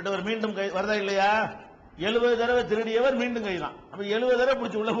செய்யப்பட்டவர் மீண்டும் கைது வருதா இல்லையா? 70 தடவை திருடியவர் மீண்டும் கைதான். அப்ப 70 தடவை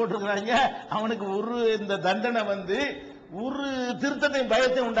பிடிச்சி உள்ள போட்டுருக்காங்க. அவனுக்கு ஒரு இந்த தண்டனை ஒரு திருத்தத்தையும்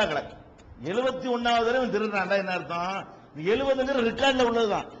பயத்தையும் உண்டாக்கல. 71வது தடவை திருடுறான்டா என்ன அர்த்தம்? 70 ரெக்கார்ட்ல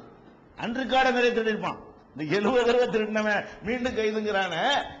உள்ளதுதான், அன்றிக்கார்ட நிறைய திருடிருப்பான். இந்த 70 தடவை திருடினவன் மீண்டும் கைதுங்கிறான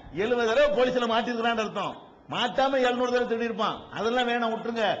 70 தடவை போலீஸ்ல மாட்டிருக்கிறான் அர்த்தம். மாட்டாம 700 தடவை திருடிருப்பான். அதெல்லாம் வேணாம்,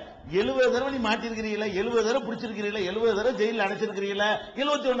 விட்டுருங்க. 70 தடவை நீ மாட்டிருக்கிறீங்களா, 70 தடவை பிடிச்சிருக்கிறீங்களா, 70 தடவை ஜெயில அடைச்சிருக்கிறீங்களா,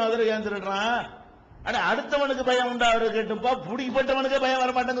 71வது தடவை ஏன் திருடுறான்? ஆனா அடுத்தவனுக்கு பயம் உண்டா? அவரு கேட்டுப்பா, புடிப்பட்டவனுக்கே பயம்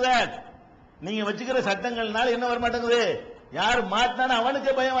வர மாட்டேங்குது. நீங்க வச்சுக்கிற சட்டங்கள்னால என்ன வர மாட்டேங்குது? யாரு மாட்டான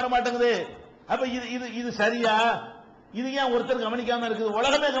அவனுக்கே பயம் வர மாட்டேங்குது. அப்ப இது சரியா? இது ஏன் ஒருத்தர் கவனிக்காம இருக்குது?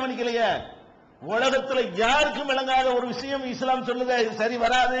 உலகமே கவனிக்கலையே. உலகத்துல யாருக்கும் விளங்காத ஒரு விஷயம் இஸ்லாம் சொல்லுது, இது சரி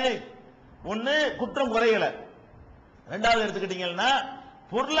வராது. ஒண்ணு, குற்றம் குறையல. ரெண்டாவது எடுத்துக்கிட்டீங்கன்னா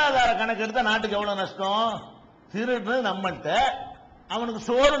பொருளாதார கணக்கு எடுத்தா நாட்டுக்கு எவ்வளவு நஷ்டம்? திருடு நம்மகிட்ட, அவனுக்கு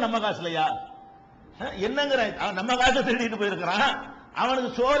சோறு நம்ம காசுலையா? என்னங்கிற நம்ம காசை திருடிட்டு போயிருக்கிறான், அவனுக்கு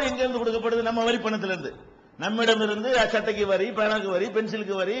சோறு எங்க இருந்து கொடுக்கப்படுது? நம்ம வரி பணத்துல இருந்து. நம்மிடம் இருந்து சட்டைக்கு வரி, பேனாக்கு வரி,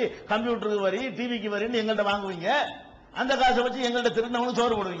 பென்சிலுக்கு வரி, கம்ப்யூட்டருக்கு வரி, டிவிக்கு வரின்னு எங்கள்கிட்ட வாங்குவீங்க. அந்த காசை வச்சு எங்கள்கிட்ட திருடினவனுக்கு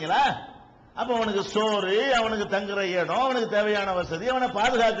சோறு போடுவீங்களா? அப்ப அவனுக்கு சோறு, அவனுக்கு தங்குற இடம், அவனுக்கு தேவையான வசதி, அவனை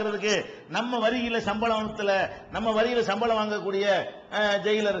பாதுகாக்கிறதுக்கு நம்ம வரியில சம்பளம் வாங்கக்கூடிய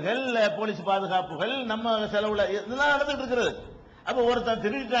ஜெயிலர்கள், போலீஸ் பாதுகாப்புகள் நம்ம செலவுல இதெல்லாம் நடந்துட்டு இருக்கிறது. அப்ப ஒருத்தன்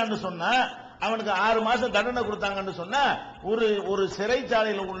திருடிட்டான்னு சொன்னா அவனுக்கு 6 மாசம் தண்டனை கொடுத்தாங்கன்னு சொன்னா ஒரு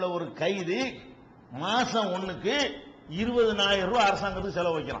சிறைச்சாலையில் உள்ள ஒரு கைதி மாசம் ஒண்ணுக்கு 20,000 ரூபாய் அரசாங்கத்துக்கு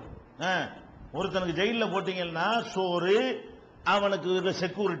செலவு வைக்கிறான். ஒருத்தனுக்கு ஜெயில போட்டீங்கன்னா சோறு, அவனுக்கு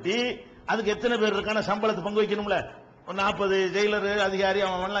செக்யூரிட்டி, அதுக்கு எத்தனை பேர் இருக்கான சம்பளத்தை பங்கு வைக்கணும்ல. 40 ஜெயிலர் அதிகாரி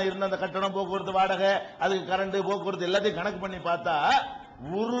அவன் இருந்த அந்த கட்டணம், போக்குவரத்து, வாடகை, அதுக்கு கரண்ட், போக்குவரத்து எல்லாத்தையும் கணக்கு பண்ணி பார்த்தா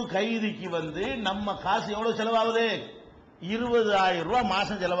ஒரு கைதிக்கு நம்ம காசு எவ்வளவு செலவாகுது? 20,000 ரூபாய்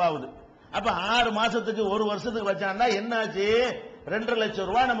மாசம் செலவாகுது. அப்ப 6 மாசத்துக்கு 1 வருஷத்துக்கு வச்சான்னா என்னாச்சு? 2.5 லட்சம்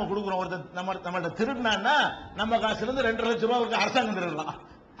ரூபாய் நம்ம கொடுக்கிறோம். நம்ம திருடினா நம்ம காசுல இருந்து 2.5 லட்சம் ரூபாய் அரசாங்கம் திருடலாம்.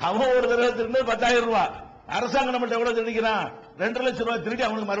 அவன் ஒரு தடவை திருடு 10,000 ரூபாய், அரசாங்கம் நம்மகிட்ட எவ்வளவு திருடிக்கிறான்? 2.5 லட்சம் ரூபாய் திருடி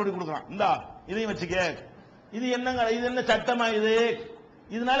அவனுக்கு மறுபடியும் கொடுக்குறான். இந்தா இதையும் வச்சுக்க. இது என்னங்க? இது என்ன சட்டமா இது?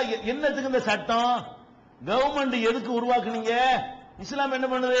 இதனால என்னத்துக்கு இந்த சட்டம்? கவர்மெண்ட் எதுக்கு உருவாக்குனீங்க? இஸ்லாம் என்ன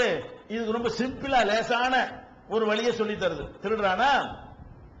பண்ணுது? இதுக்கு ரொம்ப சிம்பிளா லேசான ஒரு வழியை சொல்லி தருது. திருடுறானா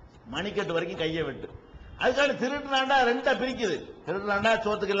மணிக்கட்டு வரைக்கும் கையை வெட்டு. அதுக்காக திருடுறாண்டா ரெண்டா பிரிக்குது. திருடுறாண்டா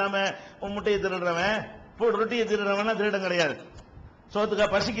சோத்துக்கு இல்லாம முட்டையை திருடுறவன், ரொட்டியை திருடுறவன் திருடம் கிடையாது. சோத்துக்கா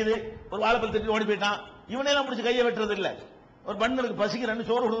பசிக்குது, ஒரு வாழைப்பழம் திருப்பி ஓடி போயிட்டான், இவனையெல்லாம் பிடிச்சி கையை வெட்டுறது இல்ல. ஒரு பண்ணனுக்கு பசிக்கிறன்னு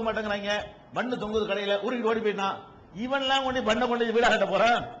சோறு கொடுக்க மாட்டேங்கிறாங்க, பண்ணு தொங்குது கடையில, உருவிட்டு ஓடி போயிட்டான், இவன்லாம் கொண்டு பண்ண கொண்டு வீடா கட்ட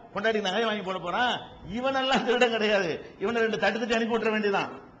போறான், கொண்டாடி நகை வாங்கி போட போறான், இவனெல்லாம் திருடம் கிடையாது. இவனை 2 தட்டு அனுப்பி விட்டுற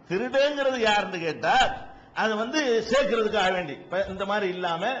வேண்டியதான். திருடுங்கிறது யாருன்னு கேட்டா அது சேர்க்கிறதுக்காக வேண்டி. இந்த மாதிரி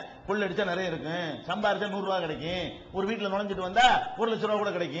இல்லாம கொள்ளடிச்சா நிறைய இருக்கு, சம்பாரிச்சா 100 ரூபாய் கிடைக்கும், ஒரு வீட்டுல நுழைஞ்சிட்டு வந்தா 1 லட்சம் ரூபாய்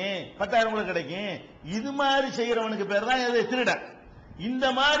கூட கிடைக்கும், 10,000 கூட கிடைக்கும். இது மாதிரி செய்யறவனுக்கு பேர் தான் எது? திருடன். இந்த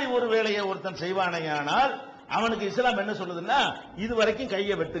மாதிரி ஒரு வேலையை ஒருத்தன் செய்வானையானால் அவனுக்கு இஸ்லாம் என்ன சொல்லுதுன்னா, இது வரைக்கும்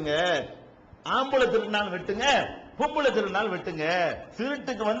கையை வெட்டுங்க, ஆம்பளை திருநாள் வெட்டுங்க, பொம்பளை திருநாள் வெட்டுங்க,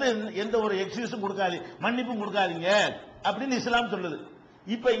 திருட்டுக்கு எந்த ஒரு எக்ஸ்கியூஸும் கொடுக்காது, மன்னிப்பும் கொடுக்காதீங்க அப்படின்னு இஸ்லாம் சொல்லுது.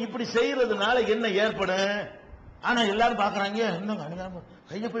 இப்ப இப்படி செய்யறதுனால என்ன ஏற்படும்? ஆனா எல்லாரும் பாக்குறாங்க, இன்னும்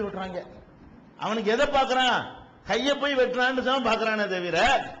கையை போய் வெட்டுறாங்க. அவனுக்கு எதை பாக்குறான்? கையை போய் வெட்டுறான்னு தான் பாக்குறானே தவிர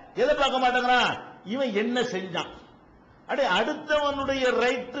எதை பார்க்க மாட்டேங்கிறான்? இவன் என்ன செஞ்சான்? அடே, அடுத்தவனுடைய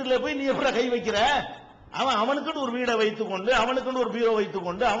ரைட்ல போய் நீ எப்படி கை வைக்கிற? அவனுக்குன்னு ஒரு வீடை வைத்துக் கொண்டு, அவனுக்குன்னு ஒரு பீரோ வைத்துக்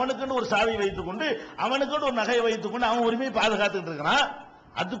கொண்டு, அவனுக்குன்னு ஒரு சாவி வைத்துக் கொண்டு, அவனுக்குன்னு ஒரு நகையை வைத்துக் கொண்டு அவன் உரிமையை பாதுகாத்துட்டு இருக்கிறான்.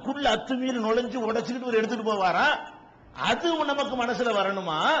 அதுக்குள்ள அத்துமீறி நுழைஞ்சு உடைச்சுக்கிட்டு எடுத்துட்டு போவாரான். அது நமக்கு மனசுல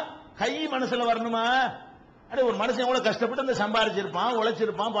வரணுமா? கை மனசுல வரணுமா? அடே, ஒரு மனுஷன் எவ்வளவு கஷ்டப்பட்டு சம்பாரிச்சிருப்பான்,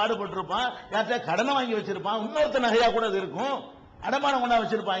 உழைச்சிருப்பான், பாடுபட்டிருப்பான், யார்கிட்ட கடனை வாங்கி வச்சிருப்பான், இன்னொருத்த நகையா கூட அது இருக்கும், அடமானம் கொண்டா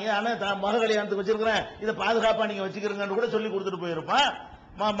வச்சிருப்பாங்க. ஆனா மக கல்யாணத்துக்கு வச்சிருக்கிறேன், இதை பாதுகாப்பா நீங்க வச்சுக்கிறீங்கன்னு கூட சொல்லி கொடுத்துட்டு போயிருப்பான்.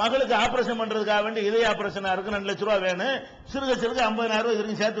 மகளுக்கு ஆபரேஷன் பண்றதுக்காக வேண்டி இதய ஆபரேஷனா இருக்கு 2 லட்சம் ரூபாய் வேணும், சிறுக 50,000 ரூபாய்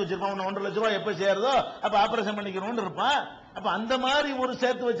வரைக்கும் சேர்த்து வச்சிருப்பான். 1.5 லட்சம் ரூபாய் எப்ப சேருதோ அப்ப ஆபரேஷன் பண்ணிக்கணும்னு இருப்பான். அப்ப அந்த மாதிரி ஒரு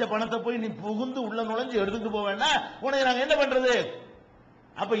சேர்த்து வச்ச பணத்தை போய் நீ புகுந்து உள்ள நுழைஞ்சு எடுத்துட்டு போக வேண்டாம், உனக்கு நாங்க என்ன பண்றது?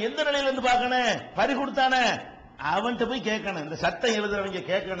 அப்ப எந்த நிலையில இருந்து பார்க்கணும்? பறி கொடுத்தானே அவன்கிட்ட போய் கேட்கணும். இந்த சட்டம் எழுதுறவங்க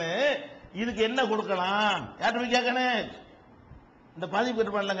கேட்கணும், இதுக்கு என்ன கொடுக்கலாம்? யார்கிட்ட போய் கேட்கணும்? இந்த பாதிப்பு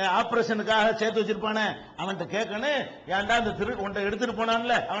இருப்பான்லங்க, ஆபரேஷனுக்காக சேர்த்து வச்சிருப்பானே அவன்கிட்ட கேட்கணும். ஏன்டா இந்த உன்ட்ட எடுத்துட்டு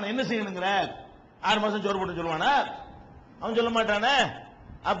போனான்ல அவன் என்ன செய்யணுங்கிற? 6 மாசம் சோறு போட்டு சொல்லுவானா? அவன் சொல்ல மாட்டானே.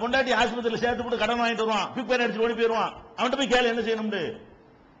 பொண்டாட்டி ஆஸ்பத்திரியில் சேர்த்து போட்டு கடன் வாங்கிட்டு வருவான், பிப்பேர் அடிச்சு ஓடி போயிருவான். அவன்கிட்ட போய் கேளு என்ன செய்யணும்னு.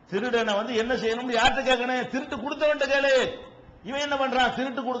 திருடனை என்ன செய்யணும்? யார்கிட்ட கேட்கணும்? திருட்டு கொடுத்தவன்ட்ட கேளு. இவன் என்ன பண்றான்?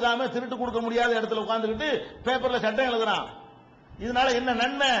 திருட்டு கொடுக்காம திருட்டு கொடுக்க முடியாத இடத்துல உட்கார்ந்துக்கிட்டு பேப்பர்ல சட்டம் எழுதுறான். இதனால என்ன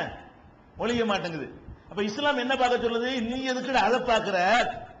நன்மை? ஒழிய மாட்டேங்குது. அப்ப இஸ்லாம் என்ன பார்க்க சொல்லுது? நீ எதுக்கு அதை பாக்குற?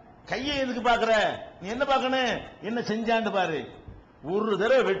 கையை எதுக்கு பாக்குற? நீ என்ன பார்க்கணும்? என்ன செஞ்சான்னு பாரு. ஒரு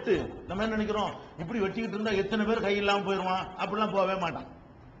தடவை வெட்டு. நம்ம என்ன நினைக்கிறோம்? இப்படி வெட்டிக்கிட்டு இருந்தா எத்தனை பேர் கை இல்லாம போயிருவான். அப்படிலாம் போகவே மாட்டான்,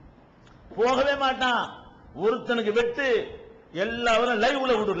 போகவே மாட்டான். ஒருத்தனுக்கு வெட்டு, எல்லாரும்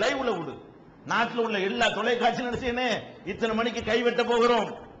லைவ்ல விடு. நாட்டில் உள்ள எல்லா தொலைக்காட்சியும் நினைச்சேனே இத்தனை மணிக்கு கை வெட்ட போகிறோம்,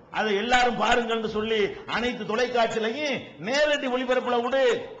 அதை எல்லாரும் பாருங்கள் சொல்லி அனைத்து தொலைக்காட்சியிலையும் நேரடி ஒளிபரப்புல விடு.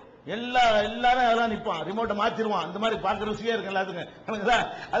 எல்லாரும் அதெல்லாம் நிப்பான், ரிமோட்டை மாத்திருவான். இந்த மாதிரி பாக்குற ருசியா இருக்கு எல்லாத்துக்கும்.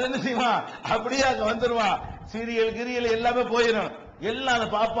 அது என்ன செய்வான்? அப்படியே அங்க வந்துருவான். சீரியல் கிரியல் எல்லாமே போயிடும். எல்லாம் அதை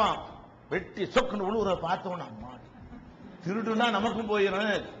பார்ப்பான். வெட்டி சொக்குன்னு உழுவுற பார்த்தோம்னா திருடுனா நமக்கும்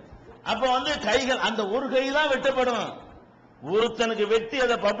போயிடும். அப்ப கைகள் அந்த ஒரு கை தான் வெட்டப்படும். ஒருத்தனுக்கு வெட்டி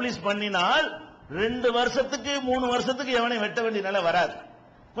அதை பப்ளிஷ் பண்ணினால் 2 வருஷத்துக்கு 3 வருஷத்துக்கு எவனை வெட்ட வேண்டிய நிலை வராது.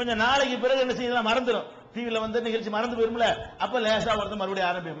 கொஞ்சம் நாளைக்கு பிறகு என்ன செய்யலாம்? மறந்துடும். டிவியில நிகழ்ச்சி மறந்து போயிரும்ல, அப்ப லேசா ஒருத்தன் மறுபடியும்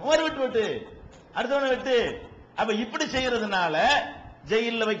ஆரம்பிக்கும். ஒரு வெட்டு அடுத்தவனை வெட்டு. அப்ப இப்படி செய்யறதுனால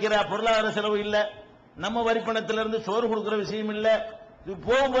ஜெயில வைக்கிற பொருளாதார செலவு இல்ல, நம்ம வரிப்பணத்திலிருந்து சோறு கொடுக்கிற விஷயம் இல்ல.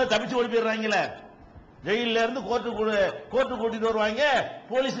 போகும்போது தப்பிச்சு ஓடி போயிடுறாங்கல்ல, ஜெயில இருந்து கோர்ட்டு கூட்டிட்டு வருவாங்க,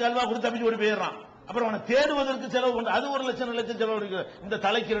 போலீஸ் அல்வா கொடுத்து தப்பிச்சு ஓடி போயிடுறான். அப்புறம் அவனை தேடுவதற்கு செலவு கொண்டு அது 1 லட்சம் 2 லட்சம் செலவு இருக்கு. இந்த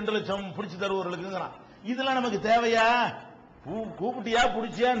தலைக்கு 2 லட்சம் பிடிச்சு தருவவர்களுக்குங்கிறான். இதெல்லாம் நமக்கு தேவையா? கூப்பிட்டியா,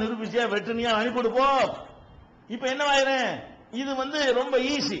 புடிச்சியா, நிரூபிச்சியா, வெட்டுனியா, அனுப்பிடுப்போம். இப்ப என்னவாயிரும்? இது ரொம்ப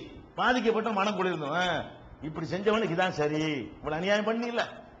ஈஸி. பாதிக்கப்பட்ட மனம் குளிர்ந்தோம். இப்படி செஞ்சவனுக்கு இதான் சரி. இவ்வளவு அநியாயம் பண்ணல,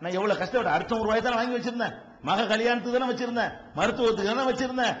 நான் எவ்வளவு கஷ்டப்பட்டு அடுத்த ரூபாய் தான் வாங்கி வச்சிருந்தேன், மக கல்யாணத்துக்கு தானே வச்சிருந்தேன், மருத்துவத்துக்கு தானே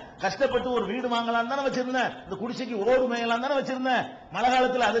வச்சிருந்தேன், கஷ்டப்பட்டு ஒரு வீடு வாங்கலாம் தானே வச்சிருந்தேன், இந்த குடிசைக்கு ஓடு மேயலாம் தானே வச்சிருந்தேன், மழை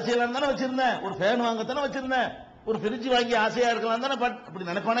காலத்தில் அதை செய்யலாம் தானே வச்சிருந்தேன், ஒரு ஃபேன் வாங்கத்தானே வச்சிருந்தேன், ஒரு பிரிட்ஜ் வாங்கி ஆசையா இருக்கலாம் தானே.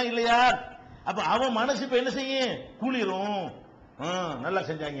 அப்படி நினைப்பானே இல்லையா? அப்ப அவன் மனசு இப்ப என்ன செய்யும்? குளிரும். நல்லா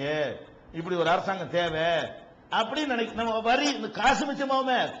செஞ்சாங்க, இப்படி ஒரு அரசாங்கம் தேவை அப்படின்னு நம்ம வரி காசு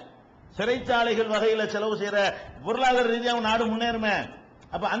மிச்சமாவுமே. சிறைச்சாலைகள் வகையில செலவு செய்யற பொருளாதார ரீதியாக நாடு முன்னேறுமே.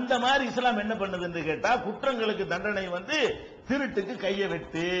 அப்ப அந்த மாதிரி இஸ்லாம் என்ன பண்ணுது என்று கேட்டா, குற்றங்களுக்கு தண்டனை திருட்டுக்கு கையை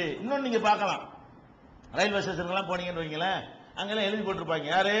வெட்டு. இன்னொன்னு நீங்க பார்க்கலாம், ரயில்வே ஸ்டேஷன் எல்லாம் போனீங்கன்னு வைங்களேன், அங்கெல்லாம் எழுதி போட்டிருப்பாங்க,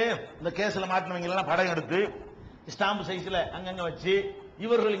 யாரு இந்த கேஸ்ல மாட்டினவங்க எல்லாம் படம் எடுத்து ஸ்டாம்பு சைஸ்ல அங்கங்க வச்சு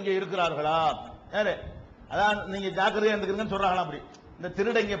இவர்கள் இங்க இருக்கிறார்களா, யாரு அதான் நீங்க ஜாக்கிரதையா இருந்துக்கிறீங்கன்னு சொல்றாங்களா. அப்படி இந்த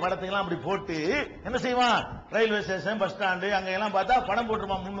திருடங்க படத்தையெல்லாம் அப்படி போட்டு என்ன செய்வான்? ரயில்வே ஸ்டேஷன், பஸ் ஸ்டாண்டு அங்க எல்லாம் பார்த்தா படம்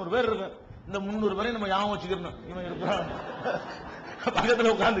போட்டுருப்பான். 300 பேர் இருக்கும். இந்த 300 பேரையும் நம்ம ஞாபகம் வச்சுக்கணும். இவன் இருக்கிறான்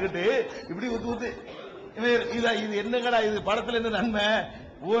பக்கத்துல உட்கார்ந்துக்கிட்டு இப்படி ஊத்து இது என்னங்கடா இது படத்துல இருந்து நன்மை?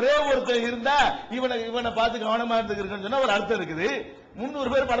 ஒரே ஒருத்தர் இருந்தா இவனை பார்த்து கவனமா இருந்துக்கிறேன்னு சொன்னா ஒரு அர்த்தம் இருக்குது.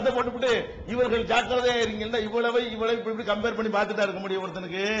 300 பேர் படத்தை போட்டுவிட்டு இவர்கள் ஜாக்கிரதையா இருக்கீங்கன்னா இவ்வளவு இப்படி கம்பேர் பண்ணி பார்த்துட்டா இருக்க முடியும்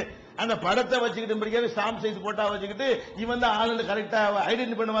ஒருத்தனுக்கு. அந்த படத்தை வச்சுக்கிட்டு ஸ்டாம்ப் சைஸ் போட்டா வச்சுக்கிட்டு இவன் தான் ஆளு கரெக்டா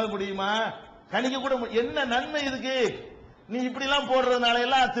ஐடென்டி பண்ண முடியுமா? கணிக்க கூட என்ன நன்மை இதுக்கு? நீ இப்படி எல்லாம் போடுறதுனால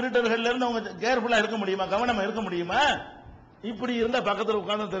எல்லாம் திருடர்கள் இருந்து அவங்க கேர்ஃபுல்லா இருக்க முடியுமா? கவனமா இருக்க முடியுமா? இப்படி இருந்தா பக்கத்துல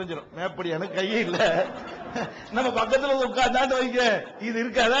உட்கார்ந்து தெரிஞ்சிடும். மேப்படி எனக்கு கையே இல்ல, நம்ம பக்கத்துல உட்கார்ந்தாண்டு வைக்க இது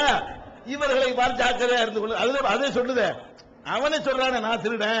இருக்காதா? இவர்களை பார்த்து ஜாக்கிரதையா இருந்து கொள்ள அதே சொல்லுத. அவனே சொல்றானே நான்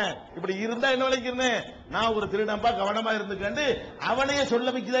திருடன், இப்படி இருந்தா என்ன விளைக்கிறேன், நான் ஒரு திருடன்பா கவனமா இருந்துக்கண்டு அவனையே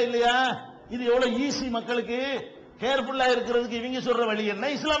சொல்ல வைக்குதா இல்லையா? இது எவ்வளவு ஈஸி மக்களுக்கு. கேர்ஃபுல்லா இருக்கிறதுக்கு இவங்க சொல்ற வழி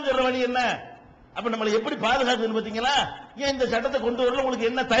என்ன, இஸ்லாம் சொல்ற வழி என்ன? அப்ப நம்மளை எப்படி பாதுகாக்குதுன்னு பாத்தீங்களா? ஏன் இந்த சட்டத்தை கொண்டு வரல உங்களுக்கு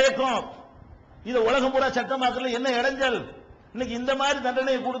என்ன தயக்கம்? இதை உலகம் பூரா சட்டமாக்கல என்ன இடைஞ்சல்? இன்னைக்கு இந்த மாதிரி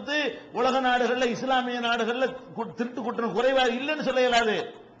தண்டனை கொடுத்து உலக நாடுகள்ல இஸ்லாமிய நாடுகள்ல திருட்டு குற்றம் குறைவா இல்லைன்னு சொல்ல இயலாது,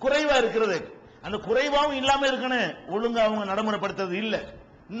 குறைவா இருக்கிறது. அந்த குறைவாவும் இல்லாம இருக்கணும், ஒழுங்கா அவங்க நடைமுறைப்படுத்துறது இல்ல.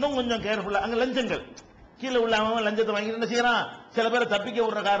 இன்னும் கொஞ்சம் கேர்ஃபுல்லா அங்க லஞ்சங்கள் கீழே உள்ள அவன் லஞ்சத்தை வாங்கி என்ன செய்யறான், சில பேரை தப்பிக்க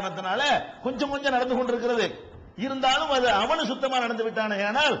விடுற காரணத்தினால கொஞ்சம் கொஞ்சம் நடந்து கொண்டிருக்கிறது. இருந்தாலும் அது அவனு சுத்தமா நடந்து விட்டானே,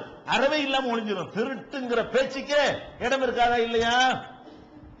 ஆனால் அறவே இல்லாம ஒளிஞ்சிடும். திருட்டுங்கிற பேச்சுக்கே இடம் இருக்காதா இல்லையா?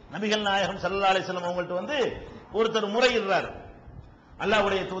 நபிகள் நாயகம் ஸல்லல்லாஹு அலைஹி வஸல்லம் அவங்கள்ட்ட ஒருத்தர் முறையிடுறார்,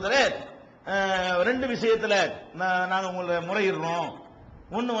 அல்லாஹ்வுடைய தூதரே 2 விஷயத்துல நாங்க உங்களை முறையிடுறோம்.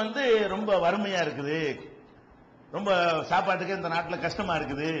 ஒன்னு வந்து ரொம்ப வறுமையா இருக்குது, ரொம்ப சாப்பாட்டுக்கு இந்த நாட்டில் கஷ்டமா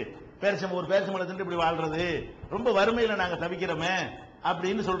இருக்குது, ஒரு பேரிச்சம்பழம் தின்று இப்படி வாழ்றது, ரொம்ப வறுமையில நாங்க தவிக்கிறோமே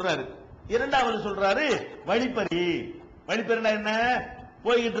அப்படின்னு சொல்றாரு. இரண்டாவது சொல்றாரு வழிப்பறி. வழிப்பறினா என்ன?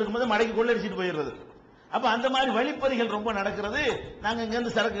 போய்கிட்டு இருக்கும்போது மடைக்கு கொள்ளடிச்சிட்டு போயிடுறது. அப்ப அந்த மாதிரி வழிப்பறிகள் ரொம்ப நடக்கிறது. நாங்க இங்க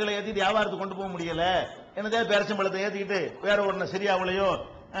இருந்து சரக்குகளை ஏத்திட்டு வியாபாரத்துக்கு கொண்டு போக முடியல, என்னதே பேரிச்சம்பழத்தை ஏத்திக்கிட்டு வேற ஒரு சிரியாவிலையோ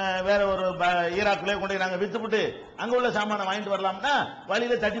வேற ஒரு ஈராக்லயோ கொண்டு நாங்க வித்துவிட்டு அங்க உள்ள சாமான வாங்கிட்டு வரலாம்னா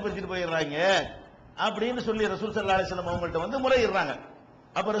வழியில தட்டி பறிச்சுட்டு போயிடுறாங்க அப்படின்னு சொல்லி ரசூல் ஸல்லல்லாஹு அலைஹி வஸல்லம் அவங்கள்ட்ட வந்து முறையிடுறாங்க.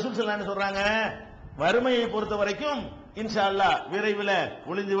 அப்ப ரசூல் ஸல்லல்லாஹு அலைஹி வஸல்லம் சொல்றாங்க, வறுமையை பொறுத்த வரைக்கும் இன்ஷா அல்லாஹ் விரைவில்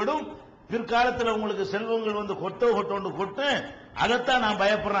ஒளிந்துவிடும். பிற்காலத்தில் உங்களுக்கு செல்வங்கள் வந்து கொட்டு, அதைத்தான் நான்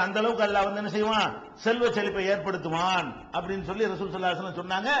பயப்படுறேன். அந்த அளவுக்கு அல்லாஹ் வந்து என்ன செய்வான்? செல்வ செழிப்பை ஏற்படுத்துவான் அப்படின்னு சொல்லி ரசூல் ஸல்லல்லாஹு அலைஹி வஸல்லம்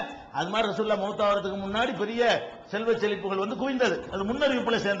சொன்னாங்க. அது மாதிரி ரசூலுல்லாஹ் மௌத்தாவதுக்கு முன்னாடி பெரிய செல்வ செழிப்புகள் வந்து குவிந்தது. அது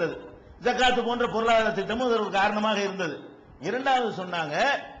முன்னறிவிப்புல சேர்ந்தது. ஜக்காத்து போன்ற பொருளாதார திட்டமும் ஒரு காரணமாக இருந்தது. இரண்டாவது சொன்னாங்க,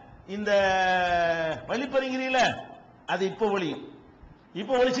 இந்த வழிப்பறிங்கிறீல அது இப்ப ஒளியும்,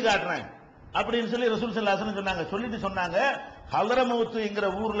 இப்ப ஒளிச்சு காட்டுறேன் அப்படின்னு சொல்லி ரசூல் ஸல்லல்லாஹு அலைஹி வஸல்லம் சொன்னாங்க. சொல்லிட்டு சொன்னாங்க, ஹலரமௌத்துங்கிற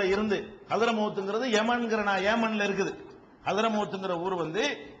ஊர்ல இருந்து, ஹலரமௌத்துங்கிறது ஏமன்ல இருக்குது. ஹலரமௌத்துங்கிற ஊர் வந்து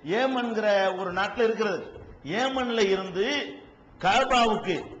ஏமன்கிற ஒரு நாட்டில் இருக்கிறது. ஏமன்ல இருந்து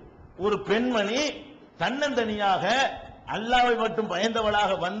காபாவுக்கு ஒரு பெண்மணி தன்னந்தனியாக அல்லாஹ்வை மட்டும்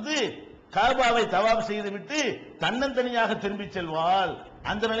பயந்தவளாக வந்து காபாவை தவாப் செய்துவிட்டு தன்னந்தனியாக திரும்பி செல்வாள்.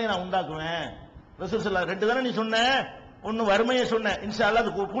 அந்த நிலையை நான் உண்டாக்குவேன். ரசூல் ஸல்லல்லாஹு ரெண்டு தானே நீ சொன்ன, ஒன்னு வறுமையை சொன்ன, இன்ஷா அல்லாஹ்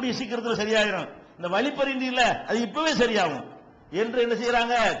அது கூடிய சீக்கிரத்தில் சரியாயிரும். இந்த வழிப்பறிந்து இல்ல அது இப்பவே சரியாகும் என்று என்ன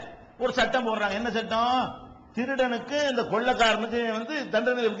செய்யறாங்க? ஒரு சட்டம் போடுறாங்க. என்ன சட்டம்? திருடனுக்கு இந்த கொள்ளைக்காரனுக்கு வந்து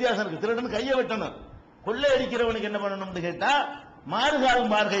தண்டனை வித்தியாசம் இருக்கு. திருடனுக்கு கையை வெட்டணும், கொள்ளை அடிக்கிறவனுக்கு என்ன பண்ணணும்னு கேட்டா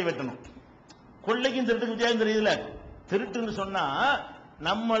மாறுகாலம் மார்கை வெட்டணும். கொள்ளைக்கும் திருட்டுக்கும் வித்தியாசம் தெரியுதுல. திருட்டுன்னு சொன்னா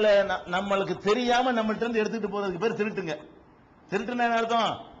நம்மளுக்கு தெரியாம நம்மள்ட்ட இருந்து எடுத்துட்டு போறதுக்கு பேர் திருட்டுங்க. திருட்டுன்னா என்ன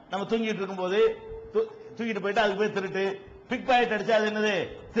அர்த்தம்? நம்ம தூங்கிட்டு இருக்கும் போது தூக்கிட்டு போயிட்டு அதுக்கு பேர் திருட்டு. பிக் பாக்கெட் அடிச்சா அது என்னது?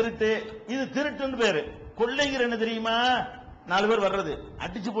 திருட்டு. இது திருட்டுன்னு பேரு. கொள்ளைங்கிற என்ன தெரியுமா? 4 பேர் வர்றது,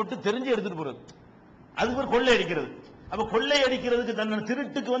 அடிச்சு போட்டு தெரிஞ்சு எடுத்துட்டு போறது, அதுக்கு பேர் கொள்ளை அடிக்கிறது. அப்ப கொள்ளை அடிக்கிறதுக்கு தன்னை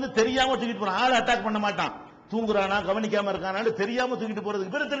திருட்டுக்கு வந்து தெரியாம தூக்கிட்டு போறான். ஆள் அட்டாக் பண்ண மாட்டான், தூங்குறானா கவனிக்காம இருக்கானான்னு தெரியாம தூக்கிட்டு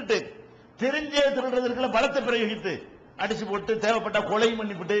போறதுக்கு பேர் திருட்டு. தெரிஞ்சே திருடுறதுக்குள்ள பலத்தை பிரயோகித்து அடிச்சு போட்டு தேவைப்பட்டா கொலையும்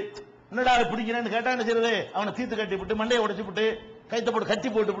பண்ணிவிட்டு என்னடா பிடிக்கிறேன்னு கேட்டா என்ன செய்யறது? அவனை தீர்த்து கட்டி விட்டு மண்டையை உடைச்சு விட்டு கைத்த போட்டு கட்டி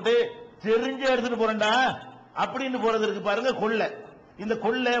போட்டு விட்டு தெரிஞ்சே எடுத்துட்டு போறேன்டா அப்படின்னு போறதுக்கு பாருங்க கொள்ளை. இந்த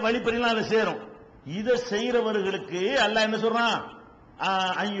கொள்ளை வழிப்பறிலாம் அதை சேரும். இதை செய்யறவர்களுக்கு அல்லாஹ் என்ன சொல்றான்?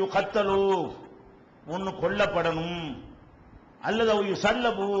 ஐயோ கத்தலு, ஒன்னு கொல்லப்படணும், அல்லது அவங்க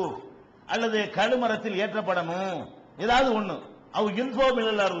சல்லபு, அல்லது கழுமரத்தில் ஏற்றப்படணும், ஏதாவது ஒண்ணு. அவ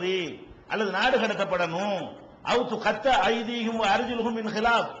இன்ஃபோமில் அருதி, அல்லது நாடு கடத்தப்படணும். அவுத்து கத்த ஐதீகும் அர்ஜுலுகும் மின்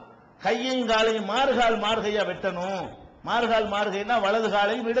ஹிலாப், கையையும் காலையும் மாறுகையா வெட்டணும். மாறுகைனா வலது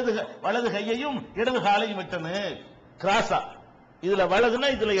காலையும் வலது கையையும் இடது காலையும் வெட்டணும். கிராஸா, இதுல வலதுனா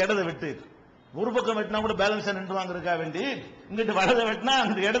இதுல இடது வெட்டு. ஒரு பக்கம் வெட்டினா கூட பேலன்ஸ் நின்றுவாங்க வேண்டி, இங்கிட்டு வலதை வெட்டினா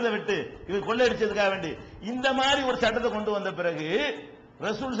அங்கிட்டு இடதை வெட்டு, இது கொள்ளையடிச்சதுக்காக வேண்டி இந்த மாதிரி ஒரு சட்டத்தை கொண்டு வந்த பிறகு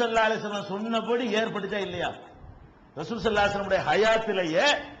ரசூல் ஸல்லல்லாஹு அலைஹி வஸல்லம் சொன்னபடி ஏற்பட்டுச்சா இல்லையா? ரசூல் ஸல்லல்லாஹு அலைஹி வஸல்லம் ஹயாத்திலேயே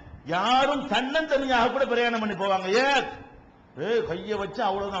யாரும் தன்னந்தனியாக கூட பிரயாணம் பண்ணி போவாங்க. கைய வச்சு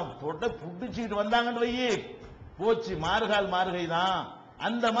அவ்வளவுதான் புடிச்சுக்கிட்டு வந்தாங்கன்னு வையி போச்சு, மாறுகை தான்.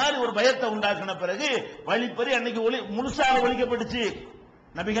 அந்த மாதிரி ஒரு பயத்தை உண்டாக்கின பிறகு வழிப்பறி அன்னைக்கு முழுசாக ஒழிக்கப்பட்டுச்சு.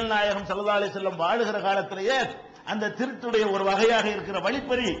 நபிகள் நாயகம் ஸல்லல்லாஹு அலைஹி வஸல்லம் வாழுகிற காலத்திலேயே அந்த திருட்டுடைய ஒரு வகையாக இருக்கிற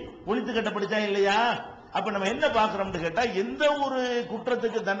வழிப்பறி ஒழித்து கட்டப்படுச்சா இல்லையா? அப்ப நம்ம என்ன பாக்குறோம்னு கேட்டா, எந்த ஒரு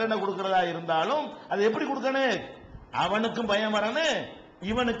குற்றத்துக்கு தண்டனை கொடுக்கிறதா இருந்தாலும் அது எப்படி கொடுக்கணும்? அவனுக்கும் பயம் வரணும்,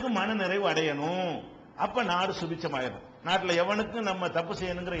 இவனுக்கும் மன நிறைவு அடையணும். அப்ப நாடு சுபிச்சமாயிடும். நாட்டில் எவனுக்கும் நம்ம தப்பு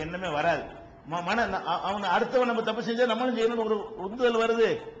செய்யணுங்கிற எண்ணமே வராது. அவன் அடுத்தவன் நம்ம தப்பு செஞ்சா நம்மளும் செய்யணும் ஒரு உந்துதல் வருது.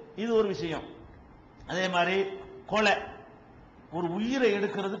 இது ஒரு விஷயம். அதே மாதிரி கொலை, ஒரு உயிரை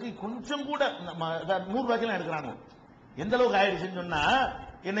எடுக்கிறதுக்கு கொஞ்சம் கூட 100 ரூபாய்க்கு எடுக்கிறாங்க. எந்த அளவுக்கு ஆயிடுச்சுன்னு சொன்னா,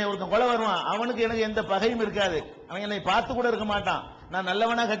 என்னை ஒருத்தன் கொலை வருவான், அவனுக்கு எனக்கு எந்த பகையும் இருக்காது, அவன் என்னை பார்த்து கூட இருக்க மாட்டான், நான்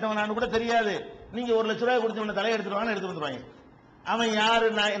நல்லவனா கெட்டவனான்னு கூட தெரியாது. நீங்க 1 லட்ச ரூபாய் கொடுத்து உன்னை தலையை எடுத்துருவாங்க, எடுத்து வந்துருவாங்க. அவன் யாரு?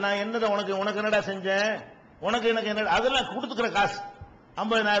 நான் என்னடா உனக்கு என்னடா செஞ்சேன், உனக்கு எனக்கு என்ன, அதெல்லாம் கொடுத்துக்கிற காசு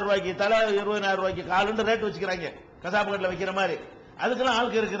 50,000 ரூபாய்க்கு தலை, 20,000 ரூபாய்க்கு காலுன்னு ரேட் வச்சுக்கிறாங்க, கசாப்பு கட்டில் வைக்கிற மாதிரி. அதுக்கெல்லாம்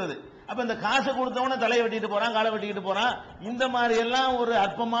ஆளுக்கு இருக்கிறது. அப்ப இந்த காசை கொடுத்தவன தலையை வெட்டிட்டு போறான், காலை வெட்டிட்டு போறான். இந்த மாதிரி எல்லாம் ஒரு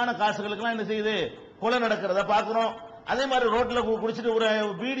அற்பமான காசுகளுக்கெல்லாம் என்ன செய்யுது? கொலை நடக்கிறத பாக்குறோம். அதே மாதிரி ரோட்ல குடிச்சிட்டு ஒரு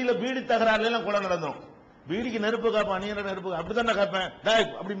பீடி தகராறுல எல்லாம் கொலை நடந்துரும். பீடிக்கு நெருப்பு காப்பான், நீ நெருப்பு அப்படித்தான் காப்பேன்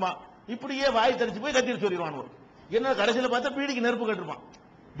அப்படிமா, இப்படியே வாய் தடிச்சு போய் கத்திட்டு சொல்லிடுவான். என்ன கடைசியில பார்த்தா பீடிக்கு நெருப்பு கட்டிருப்பான்.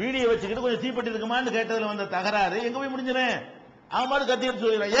 பீடியை வச்சுக்கிட்டு கொஞ்சம் தீப்பட்டி இருக்குமான்னு கேட்டதுல வந்த தகராறு எங்க போய் முடிஞ்சினேன்? அவன் மாதிரி கத்திட்டு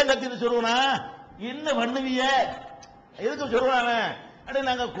சொல்லிடுறான். ஏன் கத்திட்டு சொல்லுவானா? என்ன பண்ணுவிய, எதுக்கு சொல்லுவான்? அட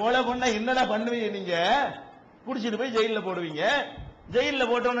நாங்க கொலை பண்ணா என்னடா பண்ணுவீங்க நீங்க? புடிச்சிட்டு போய் ஜெயில போடுவீங்க. ஜெயில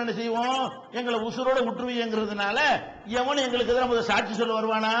போட்டோன்னு என்ன செய்வோம்? எங்களை உசுரோட விட்டுருவீங்கிறதுனால எவனும் எங்களுக்கு எதிராக சாட்சி சொல்ல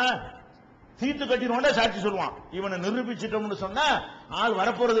வருவானா? தீர்த்து கட்டினோட சாட்சி சொல்லுவான். இவனை நிரூபிச்சிட்டோம்னு சொன்னா ஆள்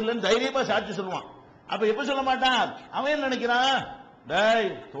வரப்போறது இல்லைன்னு தைரியமா சாட்சி சொல்லுவான். அப்ப எப்ப சொல்ல மாட்டான்? அவன் என்ன நினைக்கிறான்? டேய்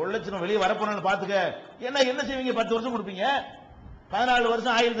தொலைச்சிடும் வெளியே வரப்போறான்னு பாத்துக்க. என்ன செய்வீங்க? 10 வருஷம் கொடுப்பீங்க, 14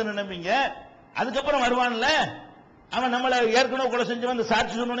 வருஷம் ஆயுள் நினைப்பீங்க. அதுக்கப்புறம் வருவான்ல அவன். நம்மள ஏற்கனவே கொலை செஞ்சவன் அந்த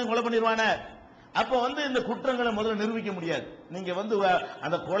சாட்சி சொன்னோடனே கொலை பண்ணிடுவான. அப்ப இந்த குற்றங்களை முதல்ல நிரூபிக்க முடியாது. நீங்க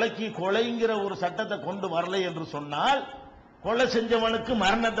அந்த கொலைங்கிற ஒரு சட்டத்தை கொண்டு வரலை என்று சொன்னால், கொலை செஞ்சவனுக்கு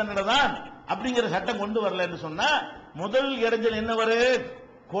மரண தண்டனை தான் அப்படிங்கிற சட்டம் கொண்டு வரல என்று சொன்னா முதல் இடைஞ்சல் என்ன வரும்?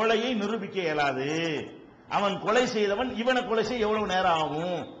 கொலையை நிரூபிக்க இயலாது. அவன் கொலை செய்தவன் இவனை கொலை செய்ய எவ்வளவு நேரம்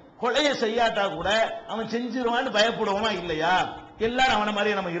ஆகும்? கொலையை செய்யாட்டா கூட அவன் செஞ்சிருவான்னு பயப்படுவோமா இல்லையா? எல்லாரும் அவன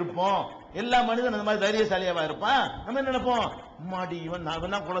மாதிரியே நம்ம இருப்போம். எல்லா மனிதன் அந்த மாதிரி தைரியசாலியாவா இருப்பான். நம்ம என்ன நினைப்போம்? மாடி இவன்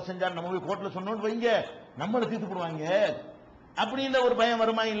தான் கொலை செஞ்சார், நம்ம போய் கோர்ட்ல சொன்னோன்னு வைங்க, நம்மளை தீர்த்து போடுவாங்க அப்படின்ற ஒரு பயம்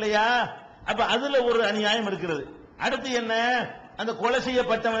வருமா இல்லையா? அப்ப அதுல ஒரு அநியாயம் இருக்கிறது. அடுத்து என்ன? அந்த கொலை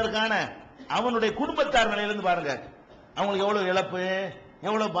செய்யப்பட்டவன் இருக்கான அவனுடைய குடும்பத்தார் நிலையிலிருந்து பாருங்க, அவங்களுக்கு எவ்வளவு இழப்பு,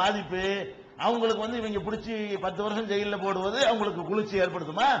 எவ்வளவு பாதிப்பு. அவங்களுக்கு இவங்க பிடிச்சி 10 வருஷம் ஜெயில போடுவது அவங்களுக்கு குளிர்ச்சி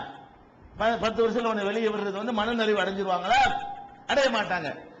ஏற்படுத்துமா? 10 வருஷம் அவனை வெளியே விடுறது மனநறிவு அடைஞ்சிருவாங்களா? அடைய மாட்டாங்க.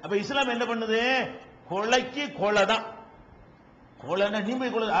 அப்ப இஸ்லாம் என்ன பண்ணுது? கொலைக்கு கொலை தான். கொலைன்னா நீங்க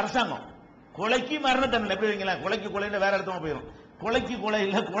கொலை அரசாங்கம், கொலைக்கு மரண தண்டனை. எப்படி வைங்களா? கொலைக்கு கொலைன்னு வேற இடத்துல போயிடும். கொலைக்கு கொலை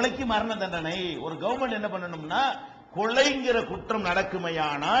இல்ல, கொலைக்கு மரண தண்டனை. ஒரு கவர்மெண்ட் என்ன பண்ணணும்னா, கொலைங்கிற குற்றம்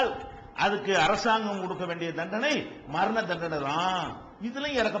நடக்குமையானால் அதுக்கு அரசாங்கம் கொடுக்க வேண்டிய தண்டனை மரண தண்டனை தான்.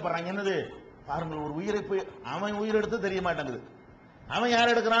 இதுலயும் இறக்கப்படுறாங்க. என்னது பாருங்க, ஒரு உயிரை போய் அவன் உயிர் எடுத்து தெரிய மாட்டேங்குது. அவன்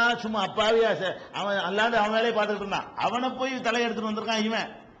யார் எடுக்கிறான்? சும்மா அப்பாவே அவன் அல்லாண்டு அவன் வேலையை பார்த்துட்டு இருந்தான். அவனை போய் தலையை எடுத்துட்டு வந்திருக்கான்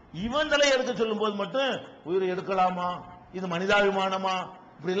இவன் தலையை எடுக்க சொல்லும் போது மட்டும் உயிரை எடுக்கலாமா? இது மனிதாபிமானமா?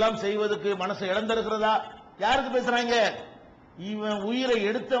 இப்படி எல்லாம் செய்வதற்கு மனசை இழந்திருக்கிறதா? யாருக்கு பேசுறாங்க? இவன் உயிரை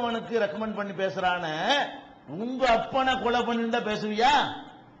எடுத்தவனுக்கு ரெக்கமெண்ட் பண்ணி பேசுறான. உங்க அப்பனை கொலை பண்ணிருந்தா பேசுவியா?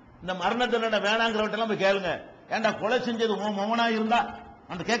 இந்த மரண தண்டனை வேணாங்கிறவட்டெல்லாம் போய் கேளுங்க. ஏண்டா கொலை செஞ்சது மௌனா இருந்தா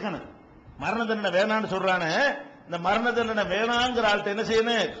அந்த கேட்கணும். மரண தண்டனை வேணான்னு சொல்றானே, இந்த மரண தண்டனை வேணாங்கிற ஆள்கிட்ட என்ன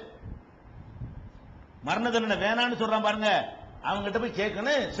செய்யணும்? மரண தண்டனை வேணான்னு சொல்றான் பாருங்க, அவங்ககிட்ட போய்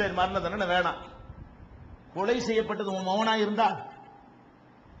கேட்கணும். சரி மரண தண்டனை வேணாம். கொலை செய்யப்பட்டது மௌனா இருந்தா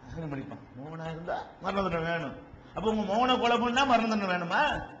படிப்பான். மௌனா இருந்தா மரண தண்டனை வேணும். அப்ப உங்க மௌன கொலை பண்ணா மரண தண்டனை வேணுமா?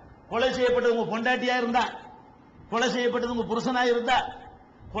 கொலை செய்யப்பட்டது உங்க பொண்டாட்டியா இருந்தா, கொலை செய்யப்பட்டது உங்க புருஷனா இருந்தா,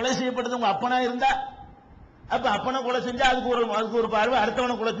 கொலை செய்யப்பட்டது உங்க அப்பனா இருந்தா, அப்ப அப்பனை கொலை செஞ்சா அதுக்கு ஒரு பார்வை,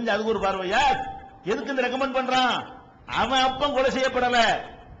 அடுத்தவனை கொலை செஞ்சா அதுக்கு ஒரு பார்வையா? எதுக்கு இந்த ரெக்கமெண்ட் பண்றான்? அவன் அப்பன் கொலை செய்யப்படல,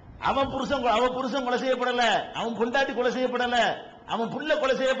 அவன் புருஷன் கொலை செய்யப்படல, அவன் பொண்டாட்டி கொலை செய்யப்படல, அவன் புள்ள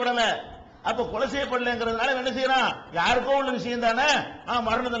கொலை செய்யப்படல. அப்ப கொலை செய்யப்படலங்கிறதுனால என்ன செய்யறான்? யாருக்கோ உள்ள விஷயம் தானே,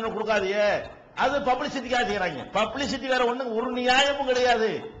 மரண தண்டனை கொடுக்காதியே. அது பப்ளிசிட்டிக்காக செய்யறாங்க. பப்ளிசிட்டி வேற ஒரு நியாயமும் கிடையாது.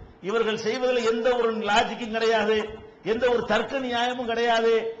 இவர்கள் செய்வதில் எந்த ஒரு லாஜிக்கும் கிடையாது, எந்த ஒரு தர்க்க நியாயமும்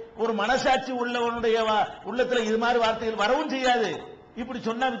கிடையாது. ஒரு மனசாட்சி உள்ளவனுடைய உள்ளத்துல இது மாதிரி வார்த்தைகள் வரவும் செய்யாது. இப்படி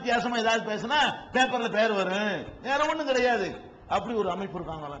சொன்னா வித்தியாசமா ஏதாவது பேசினா பேப்பர்ல பேர் வரும், வேற ஒண்ணும் கிடையாது. அப்படி ஒரு அமைப்பு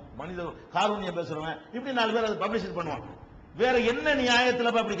இருக்காங்க. மனித காரூணியம் பேசுறவன் இப்படி 4 பேர் அதை பப்ளிசிட்டி பண்ணுவான். வேற என்ன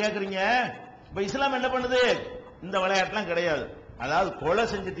நியாயத்துல அப்படி கேக்குறீங்க? இப்ப இஸ்லாம் என்ன பண்ணுது? இந்த விளையாட்டுலாம் கிடையாது. அதாவது கொலை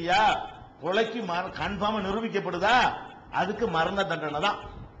செஞ்சிட்டியா, கொலைக்கு கன்ஃபார்மா நிரூபிக்கப்படுதா, அதுக்கு மரண தண்டனை தான்,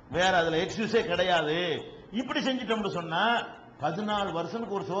 வேற அதுல எக்ஸ்கியூஸே கிடையாது. இப்படி செஞ்சிட்டோம்னு சொன்னா 14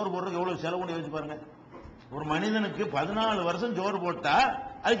 வருஷத்துக்கு ஒரு சோறு போடுறதுக்கு எவ்வளவு செலவு யோசிச்சு பாருங்க. ஒரு மனிதனுக்கு 14 வருஷம் சோறு போட்டா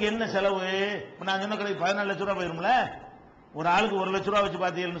அதுக்கு என்ன செலவு? நான் சொன்ன கடைக்கு 14 லட்சம் ரூபாய் போயிரும்ல. ஒரு ஆளுக்கு 1 லட்சம் ரூபாய் வச்சு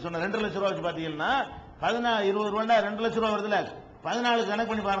பாத்தீங்கன்னு சொன்ன 2 லட்சம் ரூபாய் வச்சு பாத்தீங்கன்னா 20 ரூபாய் 2 லட்சம் ரூபாய் வருதுல. 14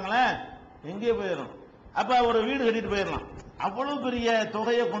 கணக்கு பண்ணி பாருங்களேன், எங்கேயே போயிடும். அப்ப ஒரு வீடு கட்டிட்டு போயிடலாம். அவ்வளவு பெரிய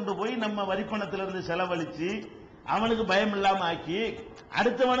தொகையை கொண்டு போய் நம்ம வரிப்பணத்திலிருந்து செலவழிச்சு அவனுக்கு பயம் இல்லாம ஆக்கி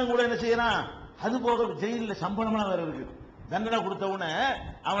அடுத்தவனுக்கு கூட என்ன செய்யறான்? அது போக ஜெயில சம்பளம்லாம் வேற இருக்கு. தண்டனை கொடுத்தவன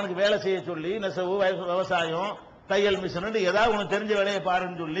அவனுக்கு வேலை செய்ய சொல்லி நெசவு, விவசாயம், தையல் மிஷின் ஏதாவது உனக்கு தெரிஞ்ச வேலையை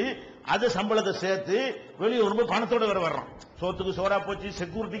பாருன்னு சொல்லி அது சம்பளத்தை சேர்த்து வெளியே ரொம்ப பணத்தோட வேற வர்றான். சோத்துக்கு சோறா போச்சு,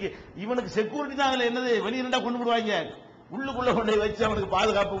 செக்யூரிட்டிக்கு. இவனுக்கு செக்யூரிட்டி தான் அதுல என்னது? வெளியிருந்தா கொண்டு விடுவாங்க, உள்ளுக்குள்ள கொண்டு வச்சு அவனுக்கு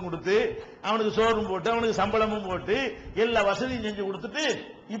பாதுகாப்பும் கொடுத்து அவனுக்கு சோறும் போட்டு அவனுக்கு சம்பளமும் போட்டு எல்லா வசதியும் செஞ்சு கொடுத்துட்டு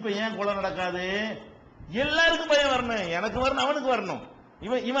இப்ப ஏன் கொலை நடக்காது? எல்லாருக்கும் பயம் வரணும், எனக்கு வரணும், அவனுக்கு வரணும்.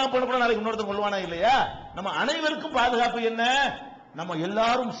 இவன் பண்ண கூட நாளைக்கு இன்னொருத்தன் கொள்வானா இல்லையா? நம்ம அனைவருக்கும் பாதுகாப்பு என்ன? நம்ம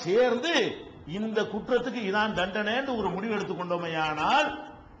எல்லாரும் சேர்ந்து இந்த குற்றத்துக்கு இதான் தண்டனைன்னு ஒரு முடிவு எடுத்துக்கொண்டோமையானால்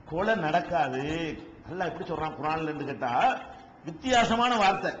கொலை நடக்காது. அல்லாஹ் எப்படி சொல்றான் குர்ஆன்ல என்று கேட்டா, வித்தியாசமான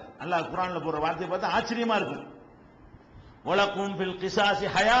வார்த்தை. அல்லாஹ் குர்ஆன்ல போற வார்த்தையை பார்த்தா ஆச்சரியமா இருக்கும். வலக்கும் ஃபில் கிஸாஸி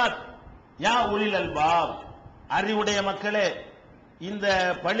ஹயாத் யா உலில் அல்பாப், அறிவுடைய மக்களே இந்த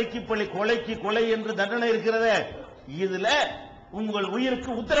பழிக்கு பழி கொலைக்கு கொலை என்று தண்டனை இருக்கிறதே, இதுல உங்கள் உயிருக்கு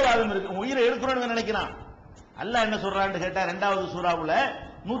உத்தரவாதம் இருக்கு, உயிரை எடுக்கணும்னு நினைக்கிறான். அல்லாஹ் என்ன சொல்றான்னு கேட்டா 2வது சூராவுல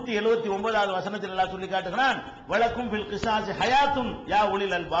 179வது வசனத்தில் எல்லாம் சொல்லி காட்டுகிறான், வலக்கும் ஃபில் கிஸாஸி ஹயாத்துன் யா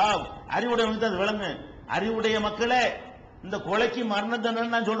உலில் அல்பாப். அறிவுடையவனுக்கு அது விளங்கு. அறிவுடைய மக்களே, இந்த கொலைக்கு மரண தண்டனை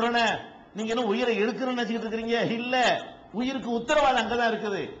நான் சொல்றேனே, நீங்க என்ன உயிரை எடுக்கிறேன்னு நினைச்சிட்டு இருக்கிறீங்க? இல்ல, உயிருக்கு உத்தரவாதம் அங்கதான்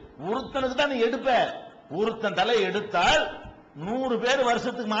இருக்குது. ஒருத்தனுக்கு தான் நீ எடுப்ப. ஒருத்தன் தலை எடுத்தால் 100 பேர்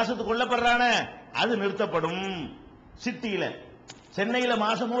வருஷத்துக்கு மாசத்துக்கு கொல்லப்படுறான, அது நிறுத்தப்படும். சிட்டியில சென்னையில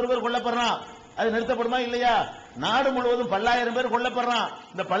மாசம் 100 பேர் கொல்லப்படுறான், அது நிறுத்தப்படுமா இல்லையா? நாடு முழுவதும் பல்லாயிரம் பேர் கொல்லப்படுறான்.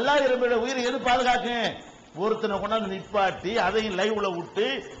 இந்த பல்லாயிரம் பேர் உயிரை எது பாதுகாக்கு? ஒருத்தனை கொண்டாந்து நிப்பாட்டி அதையும் லைவ்ல விட்டு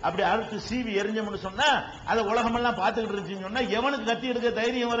அப்படி அறுத்து சீவி எரிஞ்சோம்னு சொன்னா அதை உலகமெல்லாம் பார்த்துக்கிட்டு இருந்துச்சுன்னு சொன்னா எவனுக்கு கத்தி எடுக்க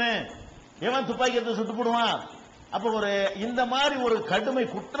தைரியம் வரும்? எவன் துப்பாக்கி எடுத்து சுட்டு போடுவான்? அப்ப இந்த மாதிரி ஒரு கடுமை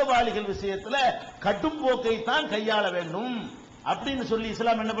குற்றவாளிகள் விஷயத்துல கடும் போக்கை தான் கையாள வேண்டும் அப்படின்னு சொல்லி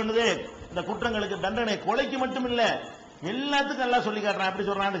இஸ்லாம் என்ன பண்ணுது? இந்த குற்றங்களுக்கு தண்டனை கொலைக்கு மட்டும் இல்ல, எல்லாத்துக்கும் எல்லாம் சொல்லி காட்டுறான். எப்படி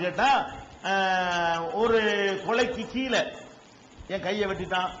சொல்றான்னு கேட்டா, ஒரு கொலைக்கு கீழே என் கையை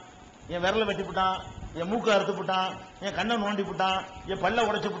வெட்டிட்டான், என் விரலை வெட்டி விட்டான், என் மூக்க அறுத்து விட்டான், என் கண்ணை நோண்டி விட்டான், என் பல்ல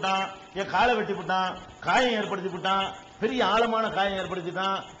உடைச்சு விட்டான், என் காலை வெட்டி விட்டான், காயம் ஏற்படுத்தி விட்டான், பெரிய ஆழமான காயம்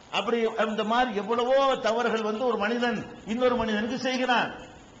ஏற்படுத்திட்டான். அப்படி இந்த மாதிரி எவ்வளவோ தவறுகள் ஒரு மனிதன் இன்னொரு மனிதனுக்கு செய்கிறான்.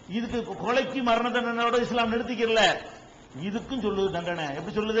 இதுக்கு கொலைக்கு மரண தண்டனையோட இஸ்லாம் நிறுத்திக்கல, இதுக்கும் சொல்லுது தண்டனை.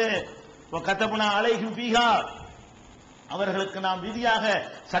 எப்படி சொல்லுது? கத்தபுனா அலைஹிம் ஃபீஹா, அவர்களுக்கு நாம் விதியாக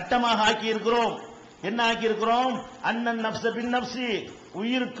சட்டமாக ஆக்கி இருக்கிறோம். என்ன ஆக்கி இருக்கிறோம்? அன்னன் நப்ஸ பின் நப்ஸி,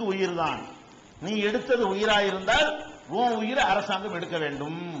 உயிருக்கு உயிர் தான். நீ எடுத்தது உயிராயிருந்தால் உன் உயிரை அரசாங்கம் எடுக்க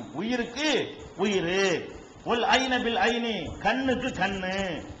வேண்டும். உயிருக்கு உயிர். ஒல் ஐன பில் ஐனி, கண்ணுக்கு கண்ணு.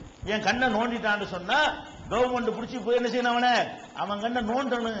 என் கண்ணை நோண்டிட்டான்னு சொன்னா கவர்மெண்ட் பிடிச்சி போய் என்ன செய்யணும்? அவன் கண்ணை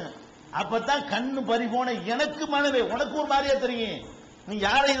நோண்டணும். அப்பதான் கண்ணு பறி போன எனக்கு மனவே, உனக்கு ஒரு மாதிரியா தெரியும். நீ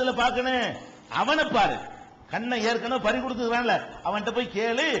யாரை இதுல பாக்கணும்? அவனை பாரு. கண்ணை ஏற்கனவே பறி கொடுத்துக்கிறான்ல, அவன்கிட்ட போய்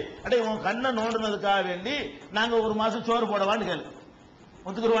கேளு, அடே உன் கண்ணை நோண்டினதுக்காக வேண்டி நாங்க 1 மாசம் சோறு போடவான்னு கேளு.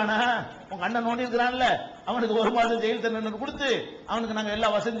 ஒத்துக்குருவானா? உங்க அண்ணன் நோண்டி இருக்கிறான்ல, அவனுக்கு 1 மாதம் ஜெயில் தண்டனை கொடுத்து அவனுக்கு நாங்க எல்லா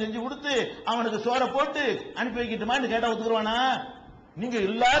வசதி செஞ்சு கொடுத்து அவனுக்கு சோற போட்டு அனுப்பி வைக்கிட்டுமான்னு கேட்டா ஒத்துக்குருவானா? நீங்க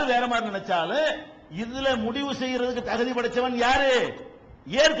எல்லாரும் வேற மாதிரி நினைச்சாலும் இதுல முடிவு செய்யறதுக்கு தகுதி படைச்சவன் யாரு?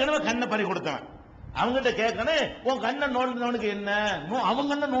 ஏற்கனவே கண்ணை பறி கொடுத்தவன். அவங்கிட்ட கேட்கணும், உன் கண்ணை நோண்டினவனுக்கு என்ன? அவங்க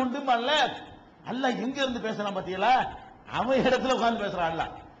கண்ணை நோண்டுமான்ல. அல்ல எங்க இருந்து பேசுறான் பாத்தீங்களா? அவன் இடத்துல உட்கார்ந்து பேசுறான். அல்ல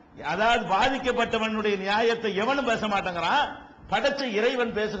அதாவது பாதிக்கப்பட்டவனுடைய நியாயத்தை எவனும் பேச மாட்டேங்கிறான், படைச்ச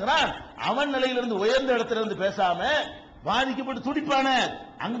இறைவன் பேசுகிறான். அவன் நிலையிலிருந்து உயர்ந்த இடத்துல இருந்து பேசாம பாதிக்கப்பட்டு துடிப்பான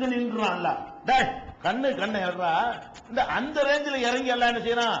அங்க நின்றுறான். கண்ணு கண்ணை ஏறா இந்த அந்த ரேஞ்சில் இறங்கி எல்லாம் என்ன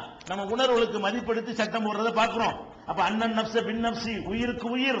செய்யறான்? நம்ம உணர்வுகளுக்கு மதிப்படுத்தி சட்டம் போடுறதை பார்க்கிறோம். அப்ப அண்ணன் நப்ச பின் நப்சி, உயிருக்கு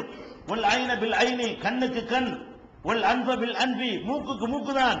உயிர். ஒல் ஐன பில் ஐனி, கண்ணுக்கு கண். ஒல் அன்ப பில் அன்பி, மூக்குக்கு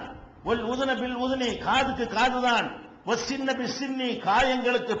மூக்குதான். ஒல் உதுன பில் உதுனி, காதுக்கு காதுதான். ஒல் சின்ன பில் சின்னி,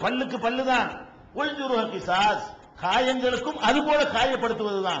 காயங்களுக்கு பல்லுக்கு பல்லுதான். ஒல் ஜுருஹ கிசாஸ், காயங்களுக்கும் அது போல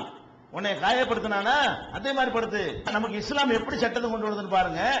காயப்படுத்துவதுதான். உன்னை காயப்படுத்தினானா அதே மாதிரி படுத்து. நமக்கு இஸ்லாம் எப்படி சட்டத்தை கொண்டு வருதுன்னு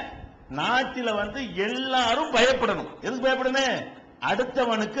பாருங்க. நாட்டில எல்லாரும் பயப்படணும். எதுக்கு பயப்படணும்?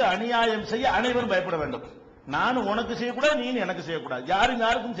 அடுத்தவனுக்கு அநியாயம் செய்ய அனைவரும் பயப்பட வேண்டும். நானும் உனக்கு செய்யக்கூடாது, நீ எனக்கு செய்யக்கூடாது, யாரும்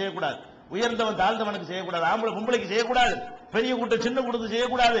யாருக்கும் செய்யக்கூடாது. உயர்ந்தவன் தாழ்ந்தவனுக்கு செய்யக்கூடாது, ஆம்பளை பொம்பளைக்கு செய்யக்கூடாது, பெரிய கூட்டம் சின்ன கூட்டத்துக்கு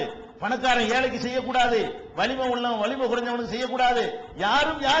செய்யக்கூடாது, பணக்காரன் ஏழைக்கு செய்யக்கூடாது, வலிமை உள்ளவன் வலிமை குறைஞ்சவனுக்கு செய்யக்கூடாது,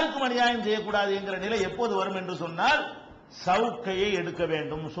 யாரும் யாருக்கும் அநியாயம் செய்யக்கூடாது என்கிற நிலை எப்போது வரும் என்று சொன்னால், சவுக்கையை எடுக்க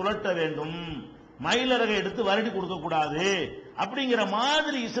வேண்டும், சுழட்ட வேண்டும், மயிலரகை எடுத்து வருடி கொடுக்க கூடாது அப்படிங்கிற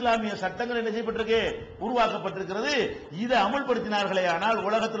மாதிரி இஸ்லாமிய சட்டங்கள் என்ன செய்யப்பட்டிருக்கு? உருவாக்கப்பட்டிருக்கிறது. இதை அமல்படுத்தினார்களே ஆனால்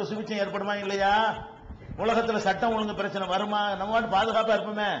உலகத்தில் சுபிச்சம் ஏற்படுமா இல்லையா? உலகத்தில் சட்டம் ஒழுங்கு பிரச்சனை வருமா? நம்ம பாதுகாப்பா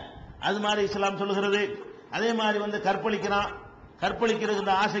இருப்போமே. அது மாதிரி இஸ்லாம் சொல்லுகிறது. அதே மாதிரி கற்பழிக்கிறான், கற்பழிக்கிறது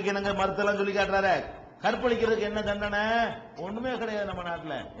இந்த ஆசைக்கு என்னங்க மறுத்தெல்லாம் சொல்லி காட்டுறாரு. கற்பழிக்கிறதுக்கு என்ன தண்டனை? ஒண்ணுமே கிடையாது. நம்ம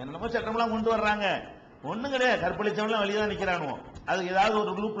நாட்டில் என்னமோ சட்டம்லாம் கொண்டு வர்றாங்க, ஒண்ணும் கிடையாது. கற்பழிச்சவன்லாம் வழிதான் நிக்கிறானோ, அதுக்கு ஏதாவது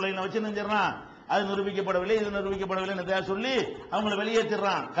ஒரு குரூப் லைனை வச்சு நினைச்சிடறான். அது நிரூபிக்கப்படவில்லை, இது நிரூபிக்கப்படவில்லை சொல்லி அவங்களை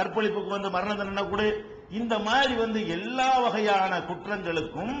வெளியேற்றிடுறான். கற்பழிப்புக்கு மரண தண்டனை கூட. இந்த மாதிரி எல்லா வகையான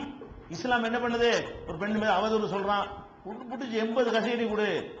குற்றங்களுக்கும் இஸ்லாம் என்ன பண்ணுது? ஒரு பெண் மீது அவதூறு சொல்றான், புடிச்சு 80 கசையடி கொடு,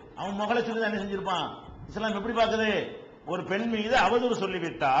 அவன் மகளை சொல்லி தான் என்ன செஞ்சிருப்பான்? இஸ்லாம் எப்படி பார்க்குது? ஒரு பெண் மீது அவதூறு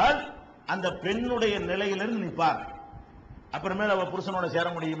சொல்லிவிட்டால் அந்த பெண்ணுடைய நிலையிலிருந்து நிற்பார். அப்புறமேல அவ புருஷனோட சேர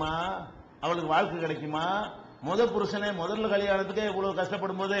முடியுமா? அவளுக்கு வாழ்க்கை கிடைக்குமா? புருஷனே முதல்ல கல்யாணத்துக்கே இவ்வளவு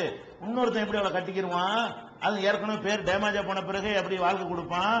கஷ்டப்படும் போது இன்னொருத்தன் எப்படி அவளை கட்டிக்கிடுவான்? அது ஏற்கனவே பேர் டேமேஜா போன பிறகு எப்படி வாழ்க்கை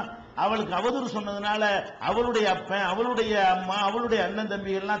கொடுப்பான்? அவளுக்கு அவதூறு சொன்னதுனால அவளுடைய அப்பன், அவளுடைய அம்மா, அவளுடைய அண்ணன்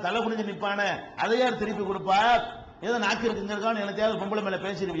தம்பி எல்லாம் தலை குனிஞ்சு நிற்பான, அதை யார் திருப்பி கொடுப்பா? ஏதோ நாக்கு இருக்குங்கிறதுக்கான எனக்கு பொம்பளை மேல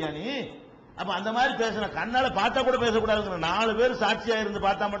பேசிடுவியா நீ? அப்ப அந்த மாதிரி பேசணும். கண்ணால பார்த்தா கூட பேசக்கூடாது. 4 பேர் சாட்சியா இருந்து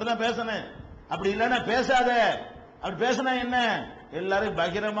பார்த்தா மட்டும் தான் பேசணும். அப்படி இல்லைன்னா பேசாத. அப்படி பேசினா என்ன, எல்லாரும்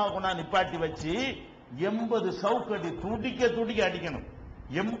பகிரமா கொண்டா நிப்பாட்டி வச்சு 80 சவுக்கடி துடிக்க அடிக்கணும்.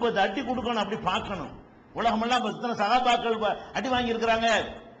 80 அடி கொடுக்கணும். அப்படி பார்க்கணும். உலகமெல்லாம் இத்தனை சகாபாக்கள் அடி வாங்கி இருக்கிறாங்க.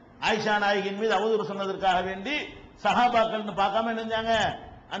 ஆயிஷா நாயகின் மீது அவதூறு சொன்னதற்காக வேண்டி சகாபாக்கள் பார்க்காம நினைஞ்சாங்க.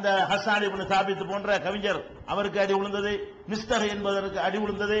 அந்த ஹஸ்ஸான் இப்னு சாபித் போன்ற கவிஞர், அவருக்கு அடி விழுந்தது. மிஸ்டர் என்பதற்கு அடி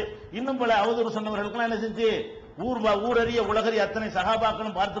விழுந்தது. இன்னும் பல அவதூறு சொன்னவர்களுக்கு என்ன செஞ்சு ஊரறிய உலகறிய அத்தனை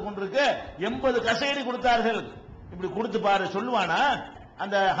சகாபாக்களும் பார்த்து கொண்டிருக்க 80 கசையடி கொடுத்தார்கள். இப்படி கொடுத்து பாரு சொல்லுவானா?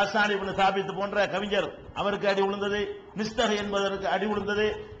 அந்த ஹஸ்ஸான் இப்னு சாபித் போன்ற கவிஞர், அவருக்கு அடி விழுந்தது. மிஸ்டர் என்பதற்கு அடி விழுந்தது.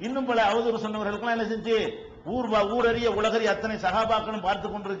 இன்னும் பல அவதூறு சொன்னவர்களுக்கு என்ன செஞ்சு ஊரறிய உலகறிய அத்தனை சகாபாக்களும் பார்த்து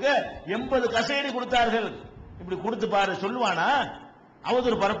கொண்டிருக்க 80 கசையடி கொடுத்தார்கள். இப்படி கொடுத்து பாரு சொல்லுவானா?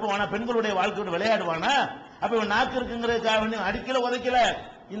 அவதூறு பரப்புவானா? பெண்களுடைய வாழ்க்கையோடு விளையாடுவானா? அப்ப இவன் நாக்கு இருக்குங்கிறதுக்காக அடிக்கல உதைக்கல.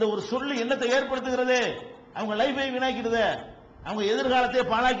 இந்த ஒரு சொல்லு என்னத்தை ஏற்படுத்துகிறது? அவங்க லைஃபை வீணாக்கிடுது, அவங்க எதிர்காலத்தை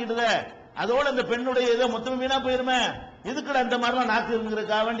பாழாக்கிடுது. அதோட அந்த பெண்ணுடைய ஏதோ மொத்தம் வீணா போயிருமே. எதுக்குட அந்த மாதிரிலாம் நாக்கு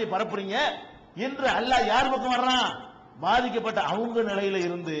இருக்குங்கிறதுக்காக வேண்டி பரப்புறீங்க என்று அல்லாஹ் யார் பக்கம் வர்றான்? பாதிக்கப்பட்ட அவங்க நிலையில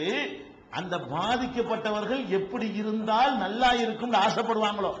இருந்து அந்த பாதிக்கப்பட்டவர்கள் எப்படி இருந்தால் நல்லா இருக்கும்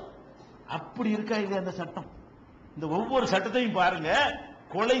ஆசைப்படுவாங்களோ அப்படி இருக்கா இல்லையா அந்த சட்டம்? இந்த ஒவ்வொரு சட்டத்தையும் பாருங்க.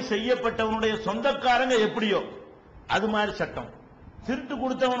 கொலை செய்யப்பட்டவனுடைய சொந்தக்காரங்க எப்படியோ அது மாதிரி சட்டம். திருட்டு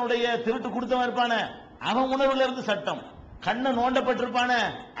கொடுத்தவன் இருப்பான அவன் உணர்வுல இருந்து சட்டம். கண்ணை நோண்டப்பட்டிருப்பான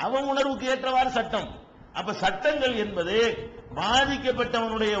அவன் உணர்வுக்கு ஏற்றவாறு சட்டம். அப்ப சட்டங்கள் என்பது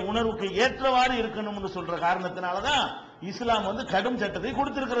பாதிக்கப்பட்டவனுடைய உணர்வுக்கு ஏற்றவாறு இருக்கணும்னு சொல்ற காரணத்தினாலதான் இஸ்லாம் கடும் சட்டத்தை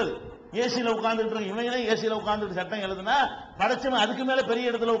கொடுத்திருக்கிறது. ஏசியில உட்கார்ந்துட்டு இவங்க ஏசியில உட்கார்ந்துட்டு சட்டம் எழுதுனா படைச்சவன் அதுக்கு மேல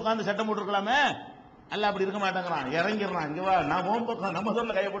பெரிய இடத்துல உட்கார்ந்து சட்டம் போட்டுருக்கலாமே. அல்ல அப்படி இருக்க மாட்டேங்கிறான். இறங்கிடுறான். இங்க வா, நான் ஓம் பக்கம் நம்ம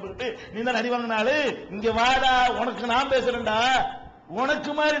சொல்ல கையை போட்டுக்கிட்டு நீ தான் அடி வாங்கினாலு இங்க வாடா, உனக்கு நான் பேசுறேன்டா,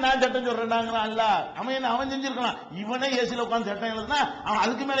 உனக்கு மாதிரி நான் சட்டம் சொல்றேன்டாங்கிறான். அல்ல அவன் செஞ்சிருக்கலாம். இவனே ஏசியில உட்கார்ந்து சட்டம் எழுதுனா அவன்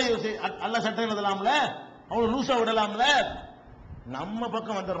அதுக்கு மேல அல்ல சட்டம் எழுதலாம்ல, அவன் லூசா விடலாம்ல. நம்ம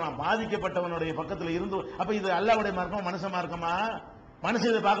பக்கம் வந்துடுறான், பாதிக்கப்பட்டவனுடைய பக்கத்துல இருந்து. அப்ப இது அல்லாஹ்வுடைய மார்க்கம், மனுஷ மார்க்கமா?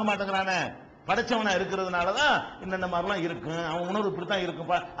 மனுஷன் இதை பார்க்க மாட்டேங்கிறானே. படைச்சவனா இருக்கிறதுனாலதான் இந்த மாதிரிலாம் இருக்கும். அவன் உணர்வு இப்படித்தான்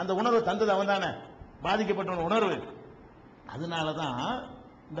இருக்கும். அந்த உணர்வு தந்தது அவன் தானே, பாதிக்கப்பட்டவன் உணர்வு. அதனாலதான்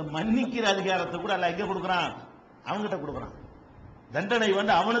இந்த மன்னிக்கிற அதிகாரத்தை கூட அல்லாஹ் எங்க கொடுக்குறான்? அவன்கிட்ட கொடுக்குறான். தண்டனை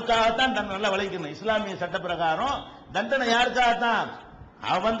அவனுக்காகத்தான் நல்லா விளைக்கணும். இஸ்லாமிய சட்ட பிரகாரம் தண்டனை யாருக்காகத்தான்?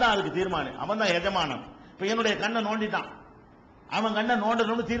 அவன் தான் அதுக்கு தீர்மானம், அவன் தான் எஜமானம். இப்ப என்னுடைய கண்ணை நோண்டிட்டான், அவன் கண்ணை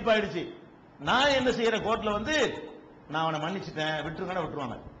நோண்டணும்னு தீர்ப்பாயிடுச்சு. நான் என்ன செய்யற கோர்ட்ல நான் அவனை மன்னிச்சுட்டேன் விட்டுருங்க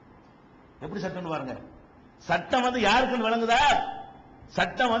விட்டுருவாங்க. எப்படி சட்டம் பாருங்க. சட்டம் யாருக்குன்னு விளங்குதா?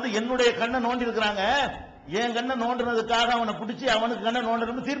 சட்டம் என்னுடைய கண்ணை நோண்டி இருக்கிறாங்க, என் கண்ணை நோண்டினதுக்காக அவனை பிடிச்சி அவனுக்கு கண்ணை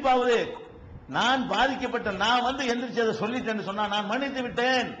நோண்டணும்னு தீர்ப்பாகுது. நான் பாதிக்கப்பட்ட நான் எந்திரிச்சு அதை சொல்லிட்டேன்னு சொன்னா நான் மன்னித்து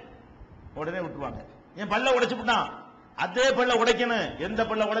விட்டேன், உடனே விட்டுருவாங்க. என் பல்ல உடைச்சு விட்டான், அதே பல்ல உடைக்கணும். எந்த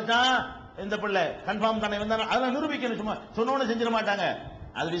பல்ல உடைச்சான், எந்த பல்ல கன்ஃபார்ம் தானே வந்தானோ அதெல்லாம் நிரூபிக்கணும். சும்மா சொன்னோன்னு செஞ்சிட மாட்டாங்க.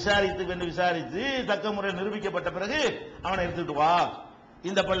 அது விசாரித்து தக்க முறை நிரூபிக்கப்பட்ட பிறகு அவனை எடுத்துட்டு வா,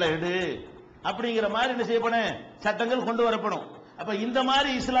 இந்த பல்ல எடு அப்படிங்கிற மாதிரி என்ன செய்யப்படும், சட்டங்கள் கொண்டு வரப்படும். அப்ப இந்த மாதிரி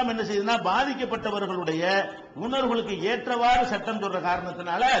இஸ்லாம் என்ன செய்யுதுன்னா பாதிக்கப்பட்டவர்களுடைய உணர்வுகளுக்கு ஏற்றவாறு சட்டம் சொல்ற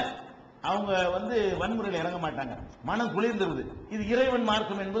காரணத்தினால அவங்க வன்முறையில் இறங்க மாட்டாங்க, மனம் குளிர்ந்துருது. இது இறைவன்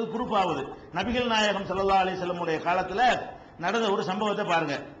மார்க்கம் என்பது குறிப்பாகுது. நபிகள் நாயகம் ஸல்லல்லாஹு அலைஹி வஸல்லம் உடைய காலத்துல நடந்த ஒரு சம்பவத்தை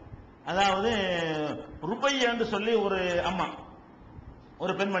பாருங்க. அதாவது ருபையா என்று சொல்லி ஒரு அம்மா,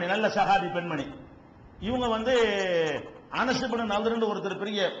 ஒரு பெண்மணி, நல்ல சஹாபி பெண்மணி. இவங்க அனஸ் இப்னு நதர் ஒருத்தர்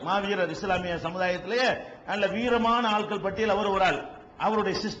பெரிய மாவீரர், இஸ்லாமிய சமுதாயத்திலேயே நல்ல வீரமான ஆட்கள் பட்டியல் அவர் ஒரு ஆள்.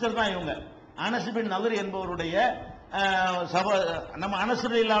 அவருடைய சிஸ்டர் தான் இவங்க. அனஸ் இப்னு நதர் என்பவருடைய நம்ம அனஸ்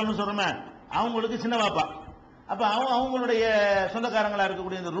ரலியல்லாஹு சொல்றோமே அவங்களுக்கு சின்ன பாப்பா. அப்ப அவங்களுடைய சொந்தக்காரங்களா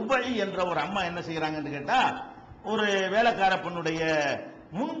இருக்கக்கூடிய இந்த ருபை என்ற ஒரு அம்மா என்ன செய்யறாங்கன்னு கேட்டா, ஒரு வேலைக்கார பெண்ணுடைய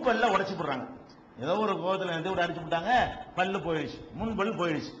முன்பல்ல உடைச்சு போடுறாங்க. ஏதோ ஒரு கோபத்துல விட அடிச்சு விட்டாங்க, பல்லு போயிடுச்சு, முன்பல்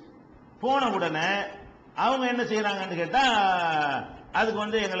போயிடுச்சு. போன உடனே அவங்க என்ன செய்யறாங்கன்னு கேட்டா,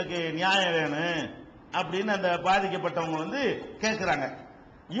 அதுக்கு எங்களுக்கு நியாயம் வேணும் அப்படின்னு அந்த பாதிக்கப்பட்டவங்க கேட்கிறாங்க.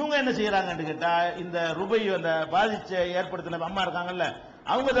 இவங்க என்ன செய்யறாங்கன்னு கேட்டா, இந்த ருபை அந்த பாதிச்ச ஏற்படுத்தின அம்மா இருக்காங்கல்ல,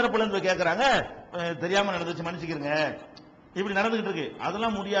 அவங்க தரப்புல இருந்து கேட்கறாங்க, தெரியாம நடந்துச்சு மன்னிச்சுக்கிறங்க, இப்படி நடந்துகிட்டு இருக்கு,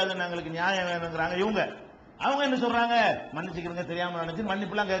 அதெல்லாம் முடியாது, எங்களுக்கு நியாயம் வேணுங்கிறாங்க. அவங்க என்ன சொல்றாங்க, மன்னிச்சுக்கிறங்க, தெரியாம நடந்துச்சு,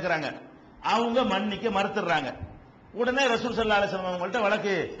 மன்னிப்புலாம் கேட்கறாங்க. அவங்க மன்னிக்க மறுத்துறாங்க. உடனே ரசூல் ஸல்லல்லாஹு அலைஹி வஸல்லம் அவங்கள்ட்ட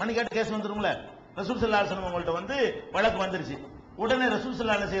வழக்கு மன்னிக்காட்டு கேஸ் வந்துரும்ல, ரசூல் ஸல்லல்லாஹு அலைஹி வஸல்லம் அவங்கள்ட்ட வழக்கு வந்துருச்சு. உடனே ரசூல்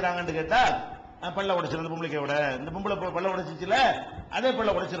ஸல்லல்லாஹு அலைஹி செய்யறாங்கன்னு கேட்டா, பல்ல உடைச்சிரு, இந்த பொம்பளைக்கு விட, இந்த பொம்பளை பல்ல உடைச்சிச்சுல அதே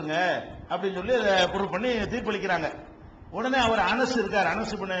பல்ல உடைச்சிருங்க அப்படின்னு சொல்லி ப்ரூவ் பண்ணி தீர்ப்பளிக்கிறாங்க. உடனே அவர் அனஸ் இருக்கார்,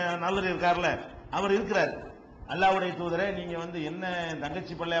 அனஸ் இப்னு நதர் இருக்கார்ல, அவர் இருக்கிறார். அல்லாஹ்வுடைய தூதரே, நீங்க என்ன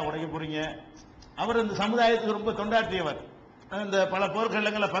தங்கச்சி பள்ளையா உடைக்க போறீங்க? அவர் இந்த சமுதாயத்துக்கு ரொம்ப தொண்டாற்றியவர், இந்த பல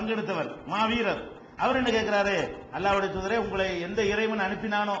போர்க்களங்களை பங்கெடுத்தவர், மாவீரர். அவர் என்ன கேட்கிறாரு? அல்லாஹ்வுடைய தூதரே, உங்களை எந்த இறைவன்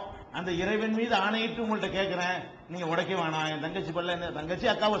அனுப்பினானோ அந்த இறைவன் மீது ஆணையிட்டு உங்கள்ட்ட கேட்கிறேன், நீங்க உடைக்க வேணாம். என் தங்கச்சி பல்ல, தங்கச்சி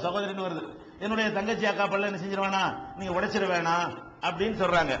அக்காவை சகோதரின்னு வருது, என்னுடைய தங்கச்சி அக்கா பல்ல என்ன செஞ்சிட வேணாம், நீங்க உடைச்சிட வேணாம் அப்படின்னு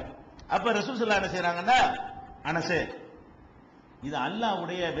சொல்றாங்க. அப்ப ரசூல் ஸல்லல்லாஹு அலைஹி வஸல்லம் என்ன செய்றாங்கன்னா, அனசே, இது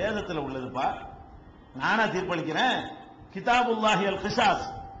அல்லாஹ்வுடைய வேதத்துல உள்ளதுப்பா, நானா தீர்ப்பளிக்கிறேன். கிதாபுல்லாஹி அல் கிஸாஸ்,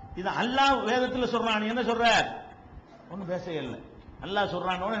 இது அல்லாஹ் வேதத்துல சொல்றான். நீ என்ன சொல்ற? ஒன்னும் பேச இல்ல. அல்லாஹ்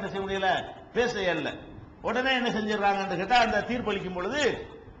சொல்றானோன்னு என்ன செய்ய முடியல, பேச இல்ல. உடனே என்ன செஞ்சிடறாங்கன்னு கேட்டா, அந்த தீர்ப்பளிக்கும் பொழுது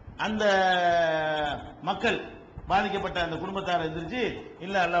அந்த மக்கள், பாதிக்கப்பட்ட அந்த குடும்பத்தார் எந்திரிச்சு,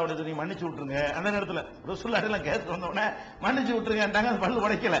 இல்ல அல்லாஹ்வுடைய தூதரை மன்னிச்சு விட்டுருங்க. அந்த நேரத்தில் ரசூலுல்லாஹி எல்லாம் கேட்டு வந்த உடனே மன்னிச்சு விட்டுருங்கன்றாங்க. அது பல்லு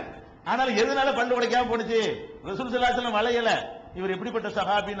உடைக்கல. ஆனாலும் எதனால பல்லு உடைக்காம போனுச்சு? ரசூல் ஸல்லல்லாஹு அலைஹி வஸல்லம் வளையல. இவர் எப்படிப்பட்ட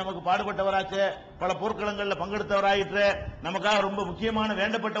சஹாபி, நமக்கு பாடுபட்டவராச்சு, பல போர்க்களங்கள்ல பங்கெடுத்தவராயிற்று, நமக்காக ரொம்ப முக்கியமான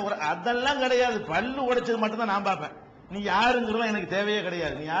வேண்டப்பட்டவர், அதெல்லாம் கிடையாது. பல்லு உடைச்சது மட்டும் தான் நான் பார்ப்பேன். நீ யாருங்கிறதும் எனக்கு தேவையே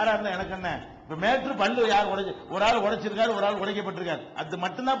கிடையாது. நீ யாரா இருந்தா எனக்கு என்ன? இப்ப மேற்று பல்லு யார் உடைச்சு, ஒரு ஆள் உடைச்சிருக்காரு, ஒரு ஆள் உடைக்கப்பட்டிருக்காரு, அது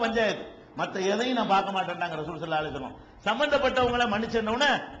மட்டும்தான் பஞ்சாயத்து. மத்த எதையும் நான் பார்க்க மாட்டேன்டாங்க ரசூல் ஸல்லல்லாஹு அலைஹி வஸல்லம். சம்பந்தப்பட்டவங்களை மன்னிச்சோன்னு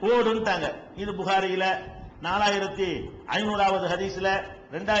ஓடுன்ட்டாங்க. இது புகாரியில 4500வது ஹதீஸ்ல,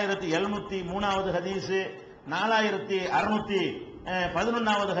 2703வது ஹதீஸ்,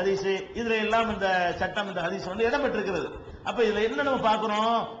 4611வது ஹதீஸ், இதுல எல்லாம் இந்த சட்டம், இந்த ஹதீஸ் இடம் பெற்றிருக்கிறது. அப்ப இதுல என்ன நம்ம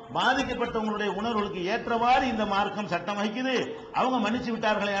பார்க்கிறோம்? பாதிக்கப்பட்டவங்களுடைய உணர்வுகளுக்கு ஏற்றவாறு இந்த மார்க்கம் சட்டம் வகிக்குது. அவங்க மன்னிச்சு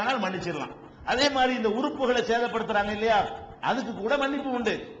விட்டார்களே ஆனால் மன்னிச்சிடலாம். அதே மாதிரி இந்த உறுப்புகளை சேதப்படுத்துறாங்க இல்லையா, அதுக்கு கூட மன்னிப்பு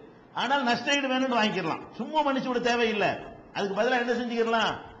உண்டு. ஆனால் நஷ்டஈடு வேணும்னு வாங்கிக்கலாம். சும்மா மன்னிச்சு விட தேவையில்லை. அதுக்கு பதிலாக என்ன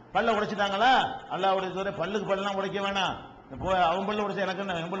செஞ்சுக்கலாம்? பல்ல உடைச்சிட்டாங்களா, அல்லாஹ்வுடைய தூதரே பல்லுக்கு பல்லாம் உடைக்க வேணாம், அவன் பல்ல உடைச்ச எனக்கு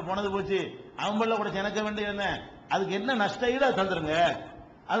என்ன, என் பல்லு போனது போச்சு, அவன் பல்ல உடைச்ச எனக்கு வேண்டிய என்ன, அதுக்கு என்ன நஷ்டஈடு அதை தந்துருங்க,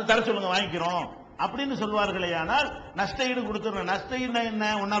 அதை தர சொல்லுங்க, வாங்கிக்கிறோம் அப்படின்னு சொல்வார்களே. ஆனால் நஷ்டஈடு கொடுத்துருங்க. நஷ்டஈடு என்ன,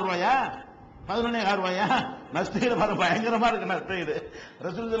 1 ரூபாயா, 11 ரூபாயா? நஷ்டஈடு பயங்கரமா இருக்கு. நஷ்டஈடு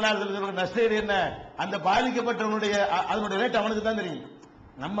ரசூல் ஸல்லல்லாஹு அலைஹி வஸல்லம் நஷ்டஈடு என்ன? அந்த பாதிக்கப்பட்டவனுடைய அதனுடைய ரேட் அவனுக்கு தான் தெரியும்.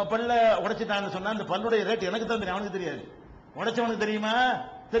 நம்ம பல்ல உடைச்சிட்டான்னு சொன்னா அந்த பல்லுடைய ரேட் எனக்கு தான் தெரியும், அவனுக்கு தெரியாது. உடைச்சவனுக்கு தெரியுமா?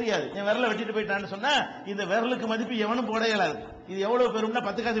 தெரியாது. என் விரலை வெட்டிட்டு போயிட்டான்னு சொன்னா இந்த விரலுக்கு மதிப்பு எவனும் போட இயலாது. இது எவ்வளவு பெரும்னா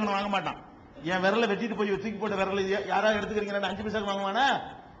 10 காசு இவன் வாங்க மாட்டான். என் விரலை வெட்டிட்டு போய் தூக்கி போட்ட விரல் யாராவது எடுத்துக்கிறீங்க 5 பைசாக்கு வாங்குவானா?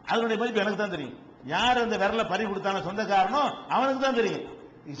 அதனுடைய மதிப்பு எனக்கு தான் தெரியும். யார் அந்த விரலை பறி கொடுத்தான சொந்தக்காரனோ அவனுக்கு தான் தெரியும்.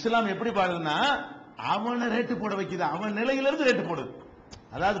 இஸ்லாம் எப்படி பாடுதுன்னா, அவனை ரேட்டு போட வைக்குது, அவன் நிலையிலிருந்து ரேட்டு போடுது.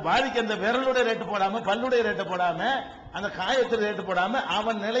 அதாவது பாதிக்க அந்த விரலுடைய ரேட்டு போடாம, பல்லுடைய ரேட்டு போடாம, அந்த காயத்தில் ரேட்டு போடாம,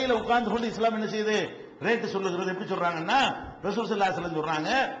 அவன் நிலையில உட்கார்ந்து கொண்டு இஸ்லாம் என்ன செய்யுது? ரேட்டு சொல்லுகிறது. எப்படி சொல்றாங்கன்னா, ரசூல் ஸல்லல்லாஹு அலைஹி வஸல்லம்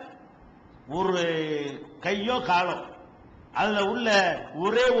சொல்றாங்க, ஒரு கையோ காலோ அதுல உள்ள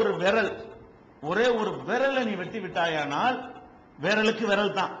ஒரே ஒரு விரலை நீ வெட்டி விட்டாயானால், விரலுக்கு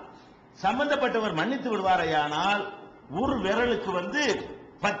விரல் தான். சம்பந்தப்பட்டவர் மன்னித்து விடுவாரையானால் ஒரு விரலுக்கு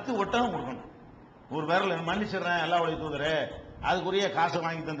 10 ஒட்டகம் கொடுக்கணும். ஒரு விரல் மன்னிச்சிடுறேன் அல்லாஹ்வுடைய தூதரே, அதுக்குரிய காசை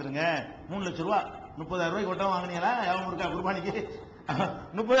வாங்கி தந்துருங்க. 3 லட்சம் ரூபாய், 30,000 ரூபாய்க்கு ஒட்டகம் வாங்கினீங்களா? எவன் இருக்கா குர்பானிக்கு?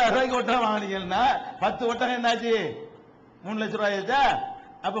 30,000 ரூபாய்க்கு ஒட்டகம் வாங்கினீங்கன்னா 10 ஒட்டகம் என்னாச்சு? 3 லட்சம் ரூபாய் ஆச்சா?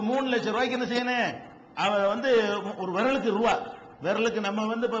 அப்ப 3 லட்சம் ரூபாய்க்கு என்ன செய்யணும்? அவர் ஒரு விரலுக்கு ரூபா, விரலுக்கு நம்ம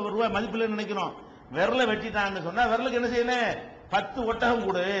இப்ப ரூபாய் மதிப்பில் நினைக்கிறோம். விரலை வெட்டிட்டான்னு சொன்னா விரலுக்கு என்ன செய்யணும்? 10 ஒட்டகம்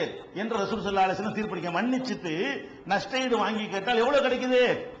கொடு என்று ரசூல் ஸல்லல்லாஹு அலைஹி வஸல்லம் தீர்ப்பளிக்க. மன்னிச்சிட்டு நஷ்டஈடு வாங்கி கேட்டால் எவ்வளவு கிடைக்குது?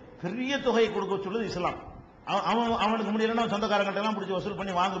 பெரிய தொகையை கொடுக்க சொல்லுது இஸ்லாம். அவனுக்கு முடியலன்னா சொந்தக்காரங்கிட்ட எல்லாம் பிடிச்சி வசூல்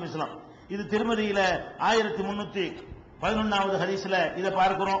பண்ணி வாங்கும் இஸ்லாம். இது திருமதியில 1311வது ஹதீஸ்ல இதை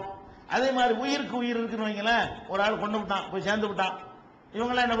பார்க்கிறோம். அதே மாதிரி உயிருக்கு உயிர் இருக்குன்னு வைங்களேன், ஒரு ஆள் கொண்டு விட்டான், போய் சேர்ந்து விட்டான்.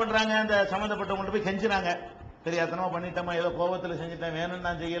 இவங்கெல்லாம் என்ன பண்றாங்க? அந்த சம்பந்தப்பட்டவங்க போய் கெஞ்சுறாங்க, தெரியாதனமா பண்ணிட்டோமா, ஏதோ கோபத்தில் செஞ்சுட்டேன், வேணும்னு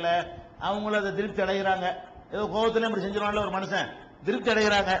நான் செய்யல. அவங்கள அதை திருப்தி அடைகிறாங்க. ஏதோ கோபத்திலே அப்படி செஞ்சிருவான்ல ஒரு மனுஷன், திருப்தி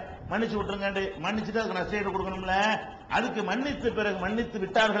அடைகிறாங்க, மன்னிச்சு விட்டுருங்க. மன்னிச்சுட்டு அதுக்கு நஷ்டஈடு கொடுக்கணும்ல. அதுக்கு மன்னித்து பிறகு மன்னித்து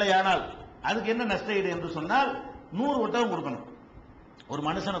விட்டார்களே ஆனால் அதுக்கு என்ன நஷ்டஈடு என்று சொன்னால் 100 ஒட்டகம் கொடுக்கணும். ஒரு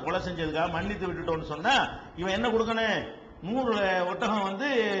மனுஷனை கொலை செஞ்சதுக்காக மன்னித்து விட்டுட்டோம்னு சொன்னா இவன் என்ன கொடுக்கணும்? 100 ஒட்டகம்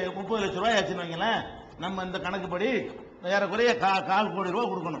 30 லட்சம் ரூபாய் ஆச்சுன்னு வைங்களேன். நம்ம இந்த கணக்குப்படி ஏறக்குறைய 1/4 கோடி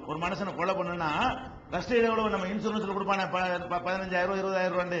ரூபாய் கொடுக்கணும். ஒரு மனுஷனை கொலை பண்ணுனா நஷ்டஈடு எவ்வளவு? நம்ம இன்சூரன்ஸ்ல கொடுப்பான 15,000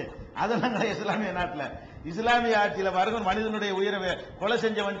 20,000 ரூபாய், அதெல்லாம் கிடையாது இஸ்லாமிய நாட்டில். இஸ்லாமிய ஆட்சியில பாருங்க, மனிதனுடைய உயிரை கொலை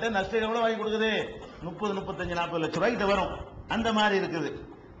செஞ்சவன்ட்டு நஷ்டஈடு எவ்வளவு வாங்கி கொடுக்குது? 30, 35, 40 லட்சம் ரூபாய்கிட்ட வரும். அந்த மாதிரி இருக்குது.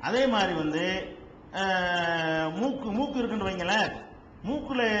 அதே மாதிரி மூக்கு இருக்குன்னு வைங்களேன்.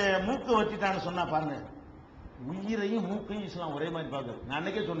 மூக்கை வச்சிட்டான்னு சொன்னா பாருங்க, உயிரையும் மூக்கையும் இஸ்லாம் ஒரே மாதிரி பாக்குது. நான்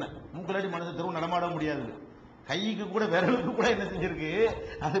அன்னைக்கே சொன்னேன், மூக்கலாடி மனசு தெருவு நடமாட முடியாது. கைக்கு கூட விரலுக்கு கூட என்ன செஞ்சிருக்கு?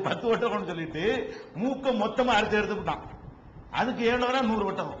 அது 10 ஒட்டகம் சொல்லிட்டு மூக்க மொத்தமா அறுத்து எடுத்துக்கிட்டான். அதுக்கு 100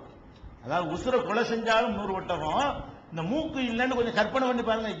 ஒட்டகம். அதாவது உசுர கொலை செஞ்சாலும் 100 ஒட்டகம். இந்த மூக்கு இல்லைன்னு கொஞ்சம் கற்பனை பண்ணி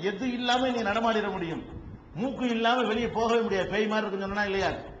பாருங்க, எது இல்லாம நீ நடமாடிட முடியும்? மூக்கு இல்லாம வெளியே போகவே முடியாது, பேய் மாதிரி இருக்குன்னு சொன்னா இல்லையா?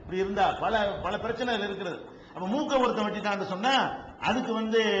 இப்படி இருந்தா பல பல பிரச்சனைகள் இருக்கிறது. அப்ப மூக்க ஒருத்தன் வெட்டிட்டான்னு சொன்னா அதுக்கு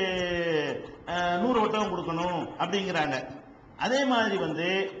 100 ஒட்டகம் கொடுக்கணும் அப்படிங்கிறாங்க. அதே மாதிரி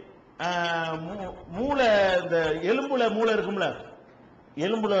மூளை, இந்த எலும்புல மூளை இருக்கும்ல,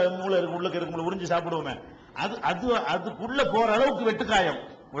 எலும்புல மூளை இருக்கு, உள்ளுக்கு இருக்கும்ல, உறிஞ்சு சாப்பிடுவோமே, அதுக்குள்ள போற அளவுக்கு வெட்டுக்காயம்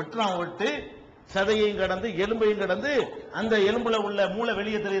வெட்டு சதையையும் கடந்து எலும்பையும் கடந்து அந்த எலும்புல உள்ள மூளை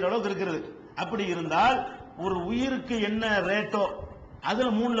வெளியே தெரிகிற அளவுக்கு இருக்கிறது. அப்படி இருந்தால் ஒரு உயிருக்கு என்ன ரேட்டோ அதுல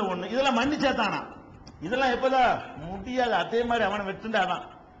 3ல் 1. இதெல்லாம் மன்னிச்சா தானா? இதெல்லாம் எப்பதான் முடியாது. அதே மாதிரி அவனை வெட்டுண்டாதான்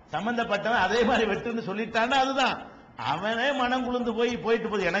சம்பந்தப்பட்டவன் அதே மாதிரி வெட்டுன்னு சொல்லிட்டான்னா அதுதான் அவனே மனம் குளிர்ந்து போயிட்டு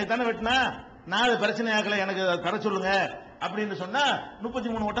போகுது. எனக்கு தானே வெட்டினா, நான் அது பிரச்சனை ஆகல, எனக்கு தர சொல்லுங்க அப்படின்னு சொன்னா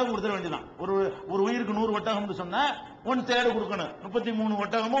 33 ஒட்டகம் கொடுத்துட வேண்டியதான். ஒரு உயிருக்கு 100 ஒட்டகம் சொன்னா 1/3 கொடுக்கணும். 33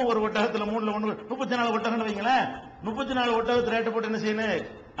 ஒட்டகமும் ஒரு ஒட்டகத்துல 3ல் 1 34 ஒட்டகம் வைங்களேன். 34 ஒட்டகத்து ரேட்டை போட்டு என்ன செய்யணும்?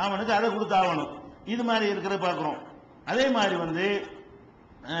 அவனுக்கு அதை கொடுத்தாகணும். இது மாதிரி இருக்கிறத பாக்குறோம். அதே மாதிரி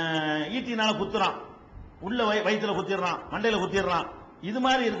ஈட்டினால குத்துறான், உள்ள வயிற்றுல குத்திடுறான், மண்டையில குத்திடுறான். இது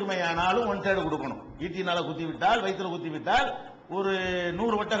மாதிரி இருக்குமே ஆனாலும் 1/3 கொடுக்கணும். ஈட்டினால குத்தி விட்டால், வயிற்றுல குத்தி விட்டால் ஒரு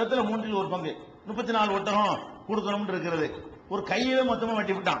 100 ஒட்டகத்துல 1/3 34 ஒட்டகம் கொடுக்கணும் இருக்கிறது. ஒரு கையவே மொத்தமா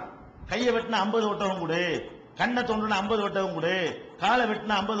வெட்டி விட்டான். கையை வெட்டினா 50 ஒட்டகம் கொடு, கண்ணை தோன்றுனா 50 ஒட்டகம் கொடு, காலை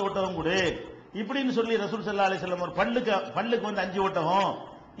வெட்டினா 50 ஒட்டகம் கொடு இப்படின்னு சொல்லி ரசூல் ஸல்லல்லாஹு அலைஹி வஸல்லம் ஒரு பல்லுக்கு 5 ஒட்டகம்.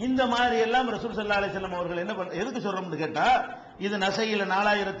 இந்த மாதிரி எல்லாம் ரசூல் ஸல்லல்லாஹு அலைஹி வஸல்லம் அவர்கள் என்ன எதுக்கு சொல்றோம்னு கேட்டா, இது நசையில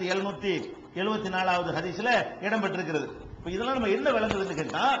 4774வது ஹதீஸ்ல இடம் பெற்றிருக்கிறது. இதெல்லாம் நம்ம என்ன விளங்குதுன்னு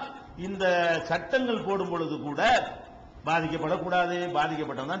கேட்டா, இந்த சட்டங்கள் போடும் பொழுது கூட பாதிக்கப்படக்கூடாது,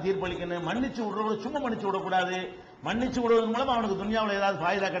 பாதிக்கப்பட்டவன் தான் தீர்ப்பளிக்கணும், மன்னிச்சு விடுறவங்க சும்மா மன்னிச்சு விடக்கூடாது, மன்னிச்சு விடுவதன் மூலம் அவனுக்கு துன்யாவில் ஏதாவது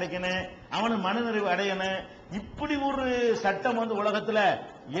ஃபாயிதா கிடைக்கணும், அவனுக்கு மனநிறைவு அடையணும். இப்படி ஒரு சட்டம் உலகத்துல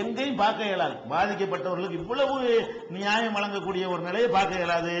எங்கேயும் பார்க்க இயலாது. பாதிக்கப்பட்டவர்களுக்கு இவ்வளவு நியாயம் வழங்கக்கூடிய ஒரு நிலையை பார்க்க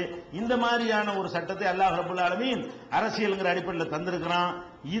இயலாது. இந்த மாதிரியான ஒரு சட்டத்தை அல்லாஹ் ரப்பல் ஆலமீன் அரசியல்ங்கிற அடிப்படையில் தந்திருக்கிறான்.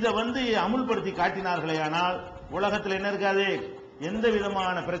 இதை அமுல்படுத்தி காட்டினார்களே ஆனால் உலகத்தில் என்ன இருக்காது, எந்த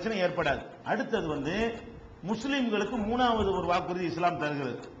விதமான பிரச்சனை ஏற்படாது. அடுத்தது முஸ்லிம்களுக்கு 3வது ஒரு வாக்குறுதி இஸ்லாம்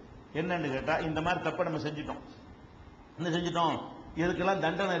தருகிறது. என்னன்னு கேட்டா, இந்த மாதிரி தப்ப நம்ம செஞ்சிட்டோம், எதுக்கெல்லாம்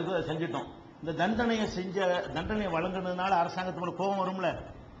தண்டனை இருக்கோ அதை செஞ்சிட்டோம். இந்த தண்டனையை வழங்குனதுனால அரசாங்கத்துக்கு கோபம் வரும்ல,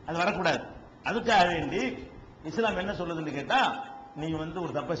 அது வரக்கூடாது. அதுக்காக வேண்டி இஸ்லாம் என்ன சொல்லுதுன்னு கேட்டா, நீ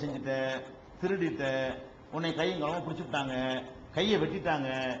ஒரு தப்பை செஞ்சுட்ட, திருடிட்ட, உன்னை கையும் களமா பிடிச்சுட்டாங்க, கையை வெட்டிட்டாங்க,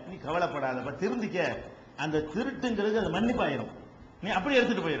 நீ கவலைப்படாத, திருந்திக்க. அந்த திருட்டுங்கிறது அது மன்னிப்பாயிரும், நீ அப்படி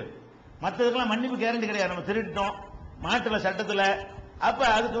எடுத்துட்டு போயிரு. மற்றதுக்கெல்லாம் மன்னிப்பு கேரண்டி கிடையாது. நம்ம திருடிட்டோம் மாட்டுல சட்டத்துல, அப்ப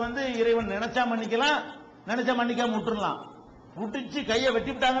அதுக்கு இறைவன் நினைச்சா மன்னிக்கலாம், நினைச்சா மன்னிக்காம விட்டுறலாம். புடிச்சு கையை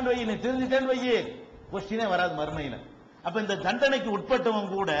வெட்டிவிட்டாங்கன்னு வை, நீ தெரிஞ்சுட்டேன்னு வை, கொஸ்டினே வராது மறுமையில. அப்ப இந்த தண்டனைக்கு உட்பட்டவங்க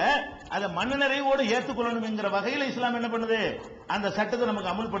கூட அதை மனநிறைவோடு ஏற்றுக்கொள்ளணும் என்கிற வகையில் இஸ்லாம் என்ன பண்ணுது, அந்த சட்டத்தை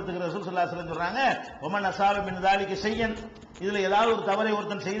நமக்கு அமுல்படுத்துகிற ரசூல் ஸல்லல்லாஹு அலைஹி வஸல்லம் சொல்றாங்க, ஒமன் அஸாப மின் ذلك ஷையன், இதுல ஏதாவது ஒரு தவறை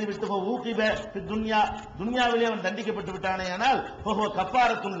ஒருத்தன் செய்து விட்டு ஊகிப துன்யாவிலே அவன் தண்டிக்கப்பட்டு விட்டானே ஆனால்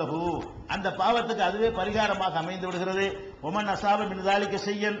கஃபாரத்துன் லஹு, அந்த பாவத்துக்கு அதுவே பரிகாரமாக அமைந்து விடுகிறது. ஒமன் அஸாப மின் ذلك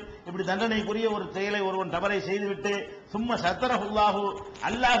ஷையன், இப்படி தண்டனைக்குரிய ஒரு செயலை ஒருவன் தவறை செய்துவிட்டு சும்மா சத்தரஹுல்லாஹு,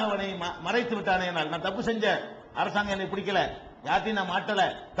 அல்லாஹ் அவனை மறைத்து விட்டானே ஆனால், நான் தப்பு செஞ்ச, அரசாங்கம் என்னை பிடிக்கல, யாத்தையும் நான் மாட்டல,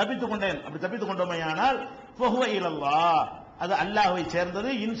 தப்பித்துக் கொண்டேன், அப்படி தப்பித்துக் கொண்டோமையானால் ஃபஹுவ இலல்லாஹ், அது அல்லாஹ்வை சேர்ந்தது.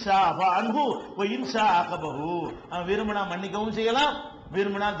 இன்ஷா அன்ஹு வ இன்ஷா அகபஹு, அவன் விரும்பினா மன்னிக்கவும் செய்யலாம்,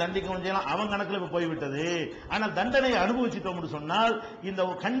 விரும்பினா தண்டிக்கவும் செய்யலாம், அவன் கணக்குல போய்விட்டது. ஆனால் தண்டனை அனுபவிச்சிட்டோம்னு சொன்னால் இந்த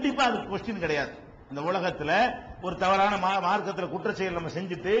கண்டிப்பா அது கொஸ்டின் கிடையாது. இந்த உலகத்துல ஒரு தவறான மார்க்கத்தில் குற்ற செயல் நம்ம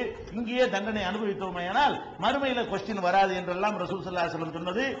செஞ்சுட்டு இங்கேயே தண்டனை அனுபவித்தோமையானால் மறுமையில கொஸ்டின் வராது என்றெல்லாம் ரசூல் ஸல்லல்லாஹு அலைஹி வஸல்லம்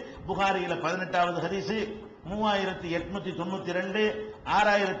சொன்னது புகாரியில 18வது ஹதீஸ், 3892,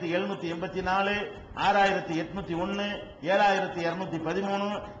 6784, 6801, 7213,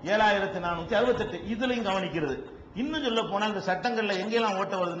 7468 இதுலையும் கவனிக்கிறது. இன்னும் சொல்ல போனா இந்த சட்டங்கள்ல எங்கெல்லாம்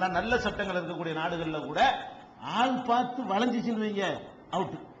ஓட்ட வருதுன்னா, நல்ல சட்டங்கள் இருக்கக்கூடிய நாடுகள்ல கூட ஆள் பார்த்து வளைஞ்சிச்சுன்னு வைங்க,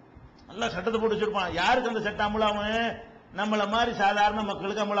 அவுட். நல்ல சட்டத்தை போட்டு வச்சிருப்பான், யாருக்கு அந்த சட்டம் அமலாகும், நம்மள மாதிரி சாதாரண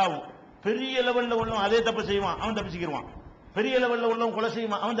மக்களுக்கு அமலாகும். பெரிய லெவல்ல உள்ளவன் அதே தப்பு செய்வான், அவன் தப்பிச்சுக்கிடுவான். பெரிய லெவல்ல உள்ளவன் கொலை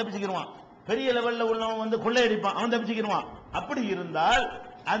செய்வான், அவன் தப்பிச்சுக்கிடுவான். பெரிய லெவல்ல உள்ளவன் கொள்ளையடிப்பான், அவன் தப்பிச்சுக்கிடுவான். அப்படி இருந்தால்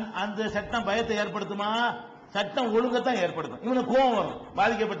அந்த சட்டம் பயத்தை ஏற்படுத்துமா? சட்டம் ஒழுங்கத்தான் ஏற்படுத்தும். இவனுக்கு கோபம் வரும்,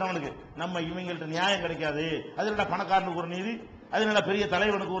 பாதிக்கப்பட்டவனுக்கு, நம்ம இவங்கள்ட்ட நியாயம் கிடைக்காது, அதனால பணக்காரனுக்கு ஒரு நீதி, அதனால பெரிய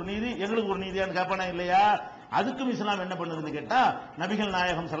தலைவனுக்கு ஒரு நீதி, எங்களுக்கு ஒரு நீதியான்னு கேட்பானா இல்லையா? அதுக்கும் இஸ்லாம் என்ன பண்ணுதுன்னு கேட்டா, நபிகள்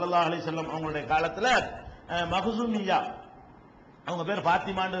நாயகம் ஸல்லல்லாஹு அலைஹி வஸல்லம் அவங்களுடைய காலத்துல மஹ்சூமியா, அவங்க பேர்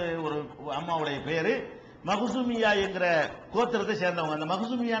பாத்திமான்னு ஒரு அம்மாவுடைய பேரு, மஹ்சூமியா என்கிற கோத்திரத்தை சேர்ந்தவங்க. அந்த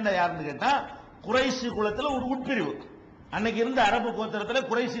மஹ்சூமியாண்ட யாருன்னு கேட்டா, குறைஷி குலத்துல ஒரு உட்பிரிவு. அன்னைக்கு இருந்த அரபு கோத்திரத்துல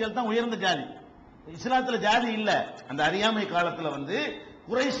குறைஷிகள் தான் உயர்ந்த ஜாதி, இஸ்லாத்துல ஜாதி இல்ல. அந்த அறியாமை காலத்துல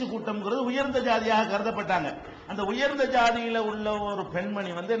குறைஷ் கூட்டம்ங்கிறது உயர்ந்த ஜாதியாக கருதப்பட்டாங்க. அந்த உயர்ந்த ஜாதியில உள்ள ஒரு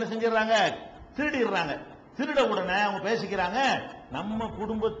பெண்மணி வந்து என்ன செஞ்சிடறாங்க, திருடிடுறாங்க. திருட உடனே அவங்க பேசிக்கிறாங்க, நம்ம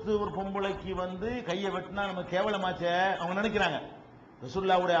குடும்பத்து ஒரு பொம்பளைக்கு வந்து கையை வெட்டினா நம்ம கேவலமாச்ச அவங்க நினைக்கிறாங்க.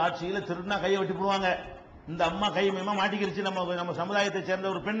 ரசூலுல்லாஹ்வுடைய ஆட்சியில திருடினா கையை வெட்டி போடுவாங்க. இந்த அம்மா கை மேமா மாட்டிக்கிருச்சு, நம்ம சமுதாயத்தை சேர்ந்த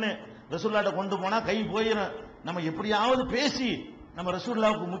ஒரு பெண்ணு ரசூலுல்லாஹ்ட்ட கொண்டு போனா கை போயிடும், நம்ம எப்படியாவது பேசி நம்ம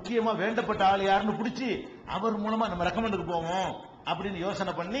ரசூலுல்லாஹ்வுக்கு முக்கியமா வேண்டப்பட்ட ஆள் யாருன்னு பிடிச்சி அவர் மூலமா நம்ம ரெக்கமெண்டுக்கு போவோம் அப்படின்னு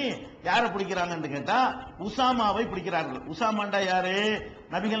யோசனை பண்ணி யாரை பிடிக்கிறாங்கன்னு கேட்டா உசாமாவை பிடிக்கிறார்கள். உசாமாண்டா யாரு?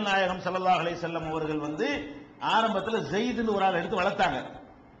 நபிகள் நாயகம் ஸல்லல்லாஹு அலைஹி வஸல்லம் அவர்கள் வந்து ஆரம்பத்தில் ஜெயித்னு ஒரு ஆள் எடுத்து வளர்த்தாங்க.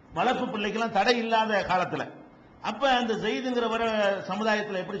 வளர்ப்பு பிள்ளைக்கெல்லாம் தடை இல்லாத காலத்துல. அப்ப அந்த ஜெயிதுங்கிறவர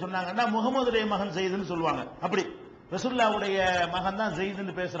சமுதாயத்தில் எப்படி சொன்னாங்கன்னா முகமதுடைய மகன் ஜெயிதுன்னு சொல்லுவாங்க. அப்படி ரசூலுல்லாஹ்வுடைய மகன் தான்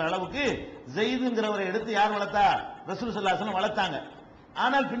ஜெயிதுன்னு பேசுற அளவுக்கு ஜெயிதுங்கிறவரை எடுத்து யார் வளர்த்தா? ரசூல் ஸல்லல்லாஹு அலைஹி வஸல்லம் வளர்த்தாங்க.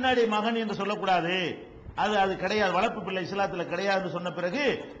 ஆனால் பின்னாடி மகன் என்று சொல்லக்கூடாது, அது கிடையாது, வளர்ப்பு பிள்ளை இஸ்லாத்துல கிடையாதுன்னு சொன்ன பிறகு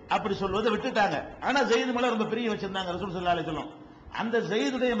அப்படி சொல்வதை விட்டுட்டாங்க. ஆனா ஜெயிது மேல ரொம்ப பிரியம் வச்சிருந்தாங்க ரசூல் ஸல்லல்லாஹு அலைஹி வஸல்லம். அந்த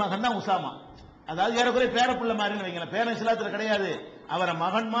ஜெயிதுடைய மகன் தான் உசாமா. அதாவது ஏறக்குறைய பேரப்புள்ள மாதிரி வைங்களேன், பேர இஸ்லாத்துல கிடையாது, அவரை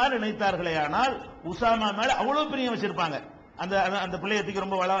மகன் மாதிரி நினைத்தார்களே. ஆனால் உசாமா மேல அவ்வளவு பிரியம் வச்சிருப்பாங்க. அந்த அந்த பிள்ளையை தூக்கி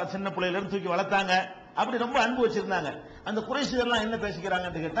ரொம்ப சின்ன பிள்ளையில இருந்து தூக்கி வளர்த்தாங்க. அப்படி ரொம்ப அன்பு வச்சிருந்தாங்க. அந்த குறைஷியர்லாம் என்ன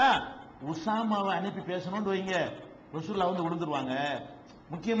பேசிக்கிறாங்கன்னு கேட்டா, உசாமாவை அனுப்பி பேசணும்னு வைங்க, ரசூலுல்லாஹ் வந்து விழுந்துருவாங்க.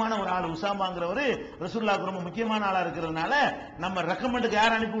 முக்கியமான ஒரு ஆள் உசாமாங்கிறவரு ரசூலுல்லாஹ்க்கு ரொம்ப முக்கியமான ஆளா இருக்கிறதுனால நம்ம ரெக்கமெண்டுக்கு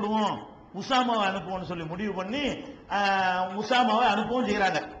யார் அனுப்பி விடுவோம், உசாமாவை அனுப்புவோம்னு சொல்லி முடிவு பண்ணி உசாமாவை அனுப்பவும்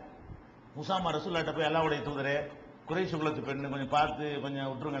செய்யறாங்க. உசாமா ரசூலுல்லாஹ்ட்ட போய் அல்லாஹ்வுடைய தூதரே, குறைஷ் குலத்து பெண்ணு கொஞ்சம் பார்த்து கொஞ்சம்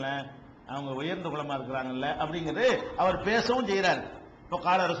விட்டுருங்களேன், அவங்க உயர்ந்த குலமா இருக்கிறாங்கல்ல அப்படிங்கிறது அவர் பேசவும் செய்யறாரு. இப்போ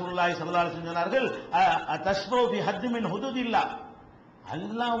கால ரசூலுல்லாஹி ஸல்லல்லாஹு அலைஹி வஸல்லம் சொன்னார்கள், தஸ்பு ஃபி ஹத் மின் ஹுதூதில்லாஹ்,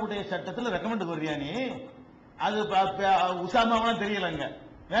 அல்லாஹ்வுடைய சட்டத்தில் ரெக்கமெண்ட் வர்றியா நீ? அது உசாமாவெல்லாம் தெரியலங்க,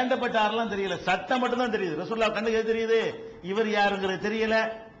 வேண்டப்பட்ட ஆரெல்லாம் தெரியல, சட்டம் மட்டும் தான் தெரியுது. ரசூலுல்லாஹ் கண்ணுக்கு எது தெரியுது? இவர் யாருங்கிறது தெரியல,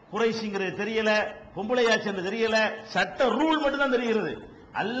 குறைஷிங்கிறது தெரியல, பொம்பளையாச்சுன்னு தெரியல, சட்ட ரூல் மட்டும் தான் தெரிகிறது.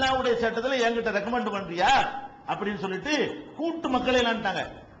 அல்லாஹ்வுடைய சட்டத்துல என்கிட்ட ரெக்கமெண்ட் பண்றியா அப்படின்னு சொல்லிட்டு கூட்டு மக்களை எல்லாம்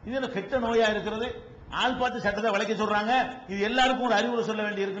இது என்ன கெட்ட நோயா இருக்கிறது, ஆள் பார்த்து சட்டத்தை வளைக்க சொல்றாங்க, இது எல்லாருக்கும் ஒரு அறிவுரை சொல்ல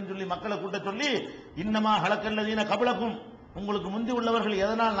வேண்டி இருக்குன்னு சொல்லி மக்களை கூட்ட சொல்லி, இன்னமா ஹலக்கல்லதீன கபலக்கும், உங்களுக்கு முந்தி உள்ளவர்கள்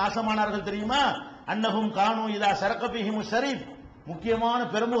எதனால் நாசமானார்கள் தெரியுமா? அன்னஹும் கானூ இதா சரக பிஹிம் ஷரீஃப், முக்கியமான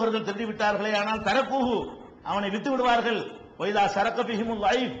பெருமுகர்கள் திருடி விட்டார்களே ஆனால் தரக்குஹு, அவனை விட்டு விடுவார்கள். வைதா சரக பிஹிம்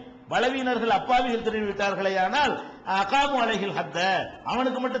லைஃப், பலவீனர்கள் அப்பாவிகள் திருடி விட்டார்களே ஆனால் அகாமு அலைஹில் ஹத்த,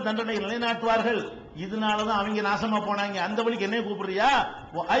 அவனுக்கு மட்டும் தண்டனை நிலைநாட்டுவார்கள். இதனாலதான் அவங்க நாசமா போனாங்க. அந்த வழிக்கு என்ன கூப்பிடுறியா?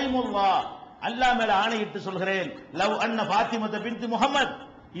 ஐமுல்லாஹ், அல்லாஹ் மேல ஆணையிட்டு சொல்கிறேன், லவ் அன்ன ஃபாத்திமத பின்த் முஹம்மத்,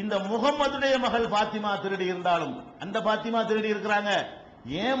 இந்த முகம்மதுடைய மகள் ஃபாத்திமா திருடி இருந்தாலும், அந்த ஃபாத்திமா திருடி இருக்கிறாங்க,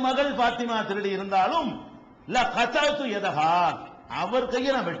 என் மகள் ஃபாத்திமா திருடி இருந்தாலும் ல கதது யதஹா, அவர்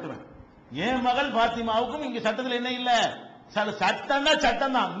கையை நான் வெட்டுவேன். என் மகள் ஃபாத்திமாவுக்கும் இங்க சட்டத்தில் என்ன இல்ல, சட்டம் தான்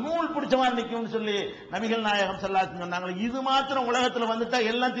சட்டம் தான், நூல் பிடிச்ச மாதிரி நிக்கும்னு சொல்லி நபிகள் நாயகம் ஸல்லல்லாஹு அலைஹி வஸல்லம் சொன்னாங்க. இது மாத்திரம் உலகத்துல வந்துட்டா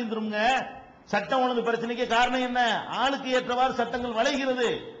எல்லாம் தீந்துருங்க. சட்டம் ஒழுங்கு பிரச்சனைக்கு காரணம் என்ன? ஆளுக்கு ஏற்றவாறு சட்டங்கள் வளைகிறது,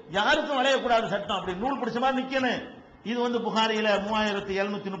 யாருக்கும் வளையக்கூடாது சட்டம், அப்படி நூல் பிடிச்ச மாதிரி நிக்கணும். இது வந்து புகாரியில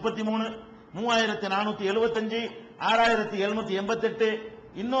 3733, 3475, 6788,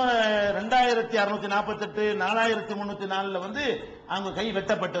 இன்னும் 2648, 4304 வந்து அவங்க கை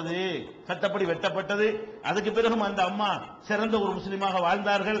வெட்டப்பட்டது, சட்டப்படி வெட்டப்பட்டது. அதுக்கு பிறகும் அந்த அம்மா சிறந்த ஒரு முஸ்லீமாக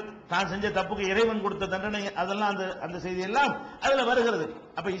வாழ்ந்தார்கள். தான் செஞ்ச தப்புக்கு இறைவன் கொடுத்த தண்டனை, அதெல்லாம் அந்த செய்தி எல்லாம் அதுல வருகிறது.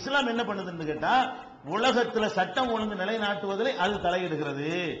 அப்ப இஸ்லாம் என்ன பண்ணுதுன்னு கேட்டா, உலகத்துல சட்டம் ஒழுங்கு நிலைநாட்டுவதில் அது தலையிடுகிறது.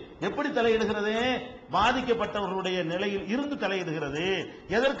 எப்படி தலையிடுகிறது? பாதிக்கப்பட்டவர்களுடைய நிலையில் இருந்து தலையிடுகிறது.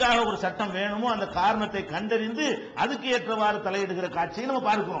 எதற்காக ஒரு சட்டம் வேணுமோ அந்த காரணத்தை கண்டறிந்து அதுக்கு ஏற்றவாறு தலையிடுகிற காட்சியை நம்ம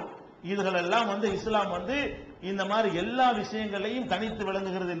பார்க்கிறோம். இதுகள் எல்லாம் வந்து இஸ்லாம் வந்து இந்த மாதிரி எல்லா விஷயங்களையும் தனித்து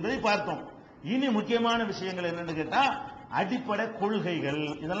விளங்குகிறது என்பதை பார்த்தோம். இனி முக்கியமான விஷயங்கள் என்னன்னு கேட்டா, அடிப்படை கொள்கைகள்,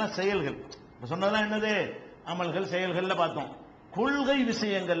 இதெல்லாம் செயல்கள். சொன்னதெல்லாம் என்னது? அமல்கள், செயல்கள்ல பார்த்தோம். கொள்கை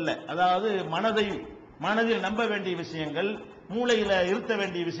விஷயங்கள்ல, அதாவது மனதில் நம்ப வேண்டிய விஷயங்கள், மூளையில இருத்த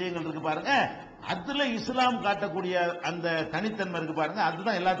வேண்டிய விஷயங்கள் இருக்கு பாருங்க, அதுல இஸ்லாம் காட்டக்கூடிய அந்த தனித்தன்மை இருக்கு பாருங்க,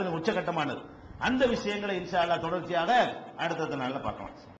 அதுதான் எல்லாத்திலும் உச்சகட்டமானது. அந்த விஷயங்களை இன்ஷா அல்லாஹ் தொடர்ச்சியாக அடுத்த நாள்ல பார்க்கலாம்.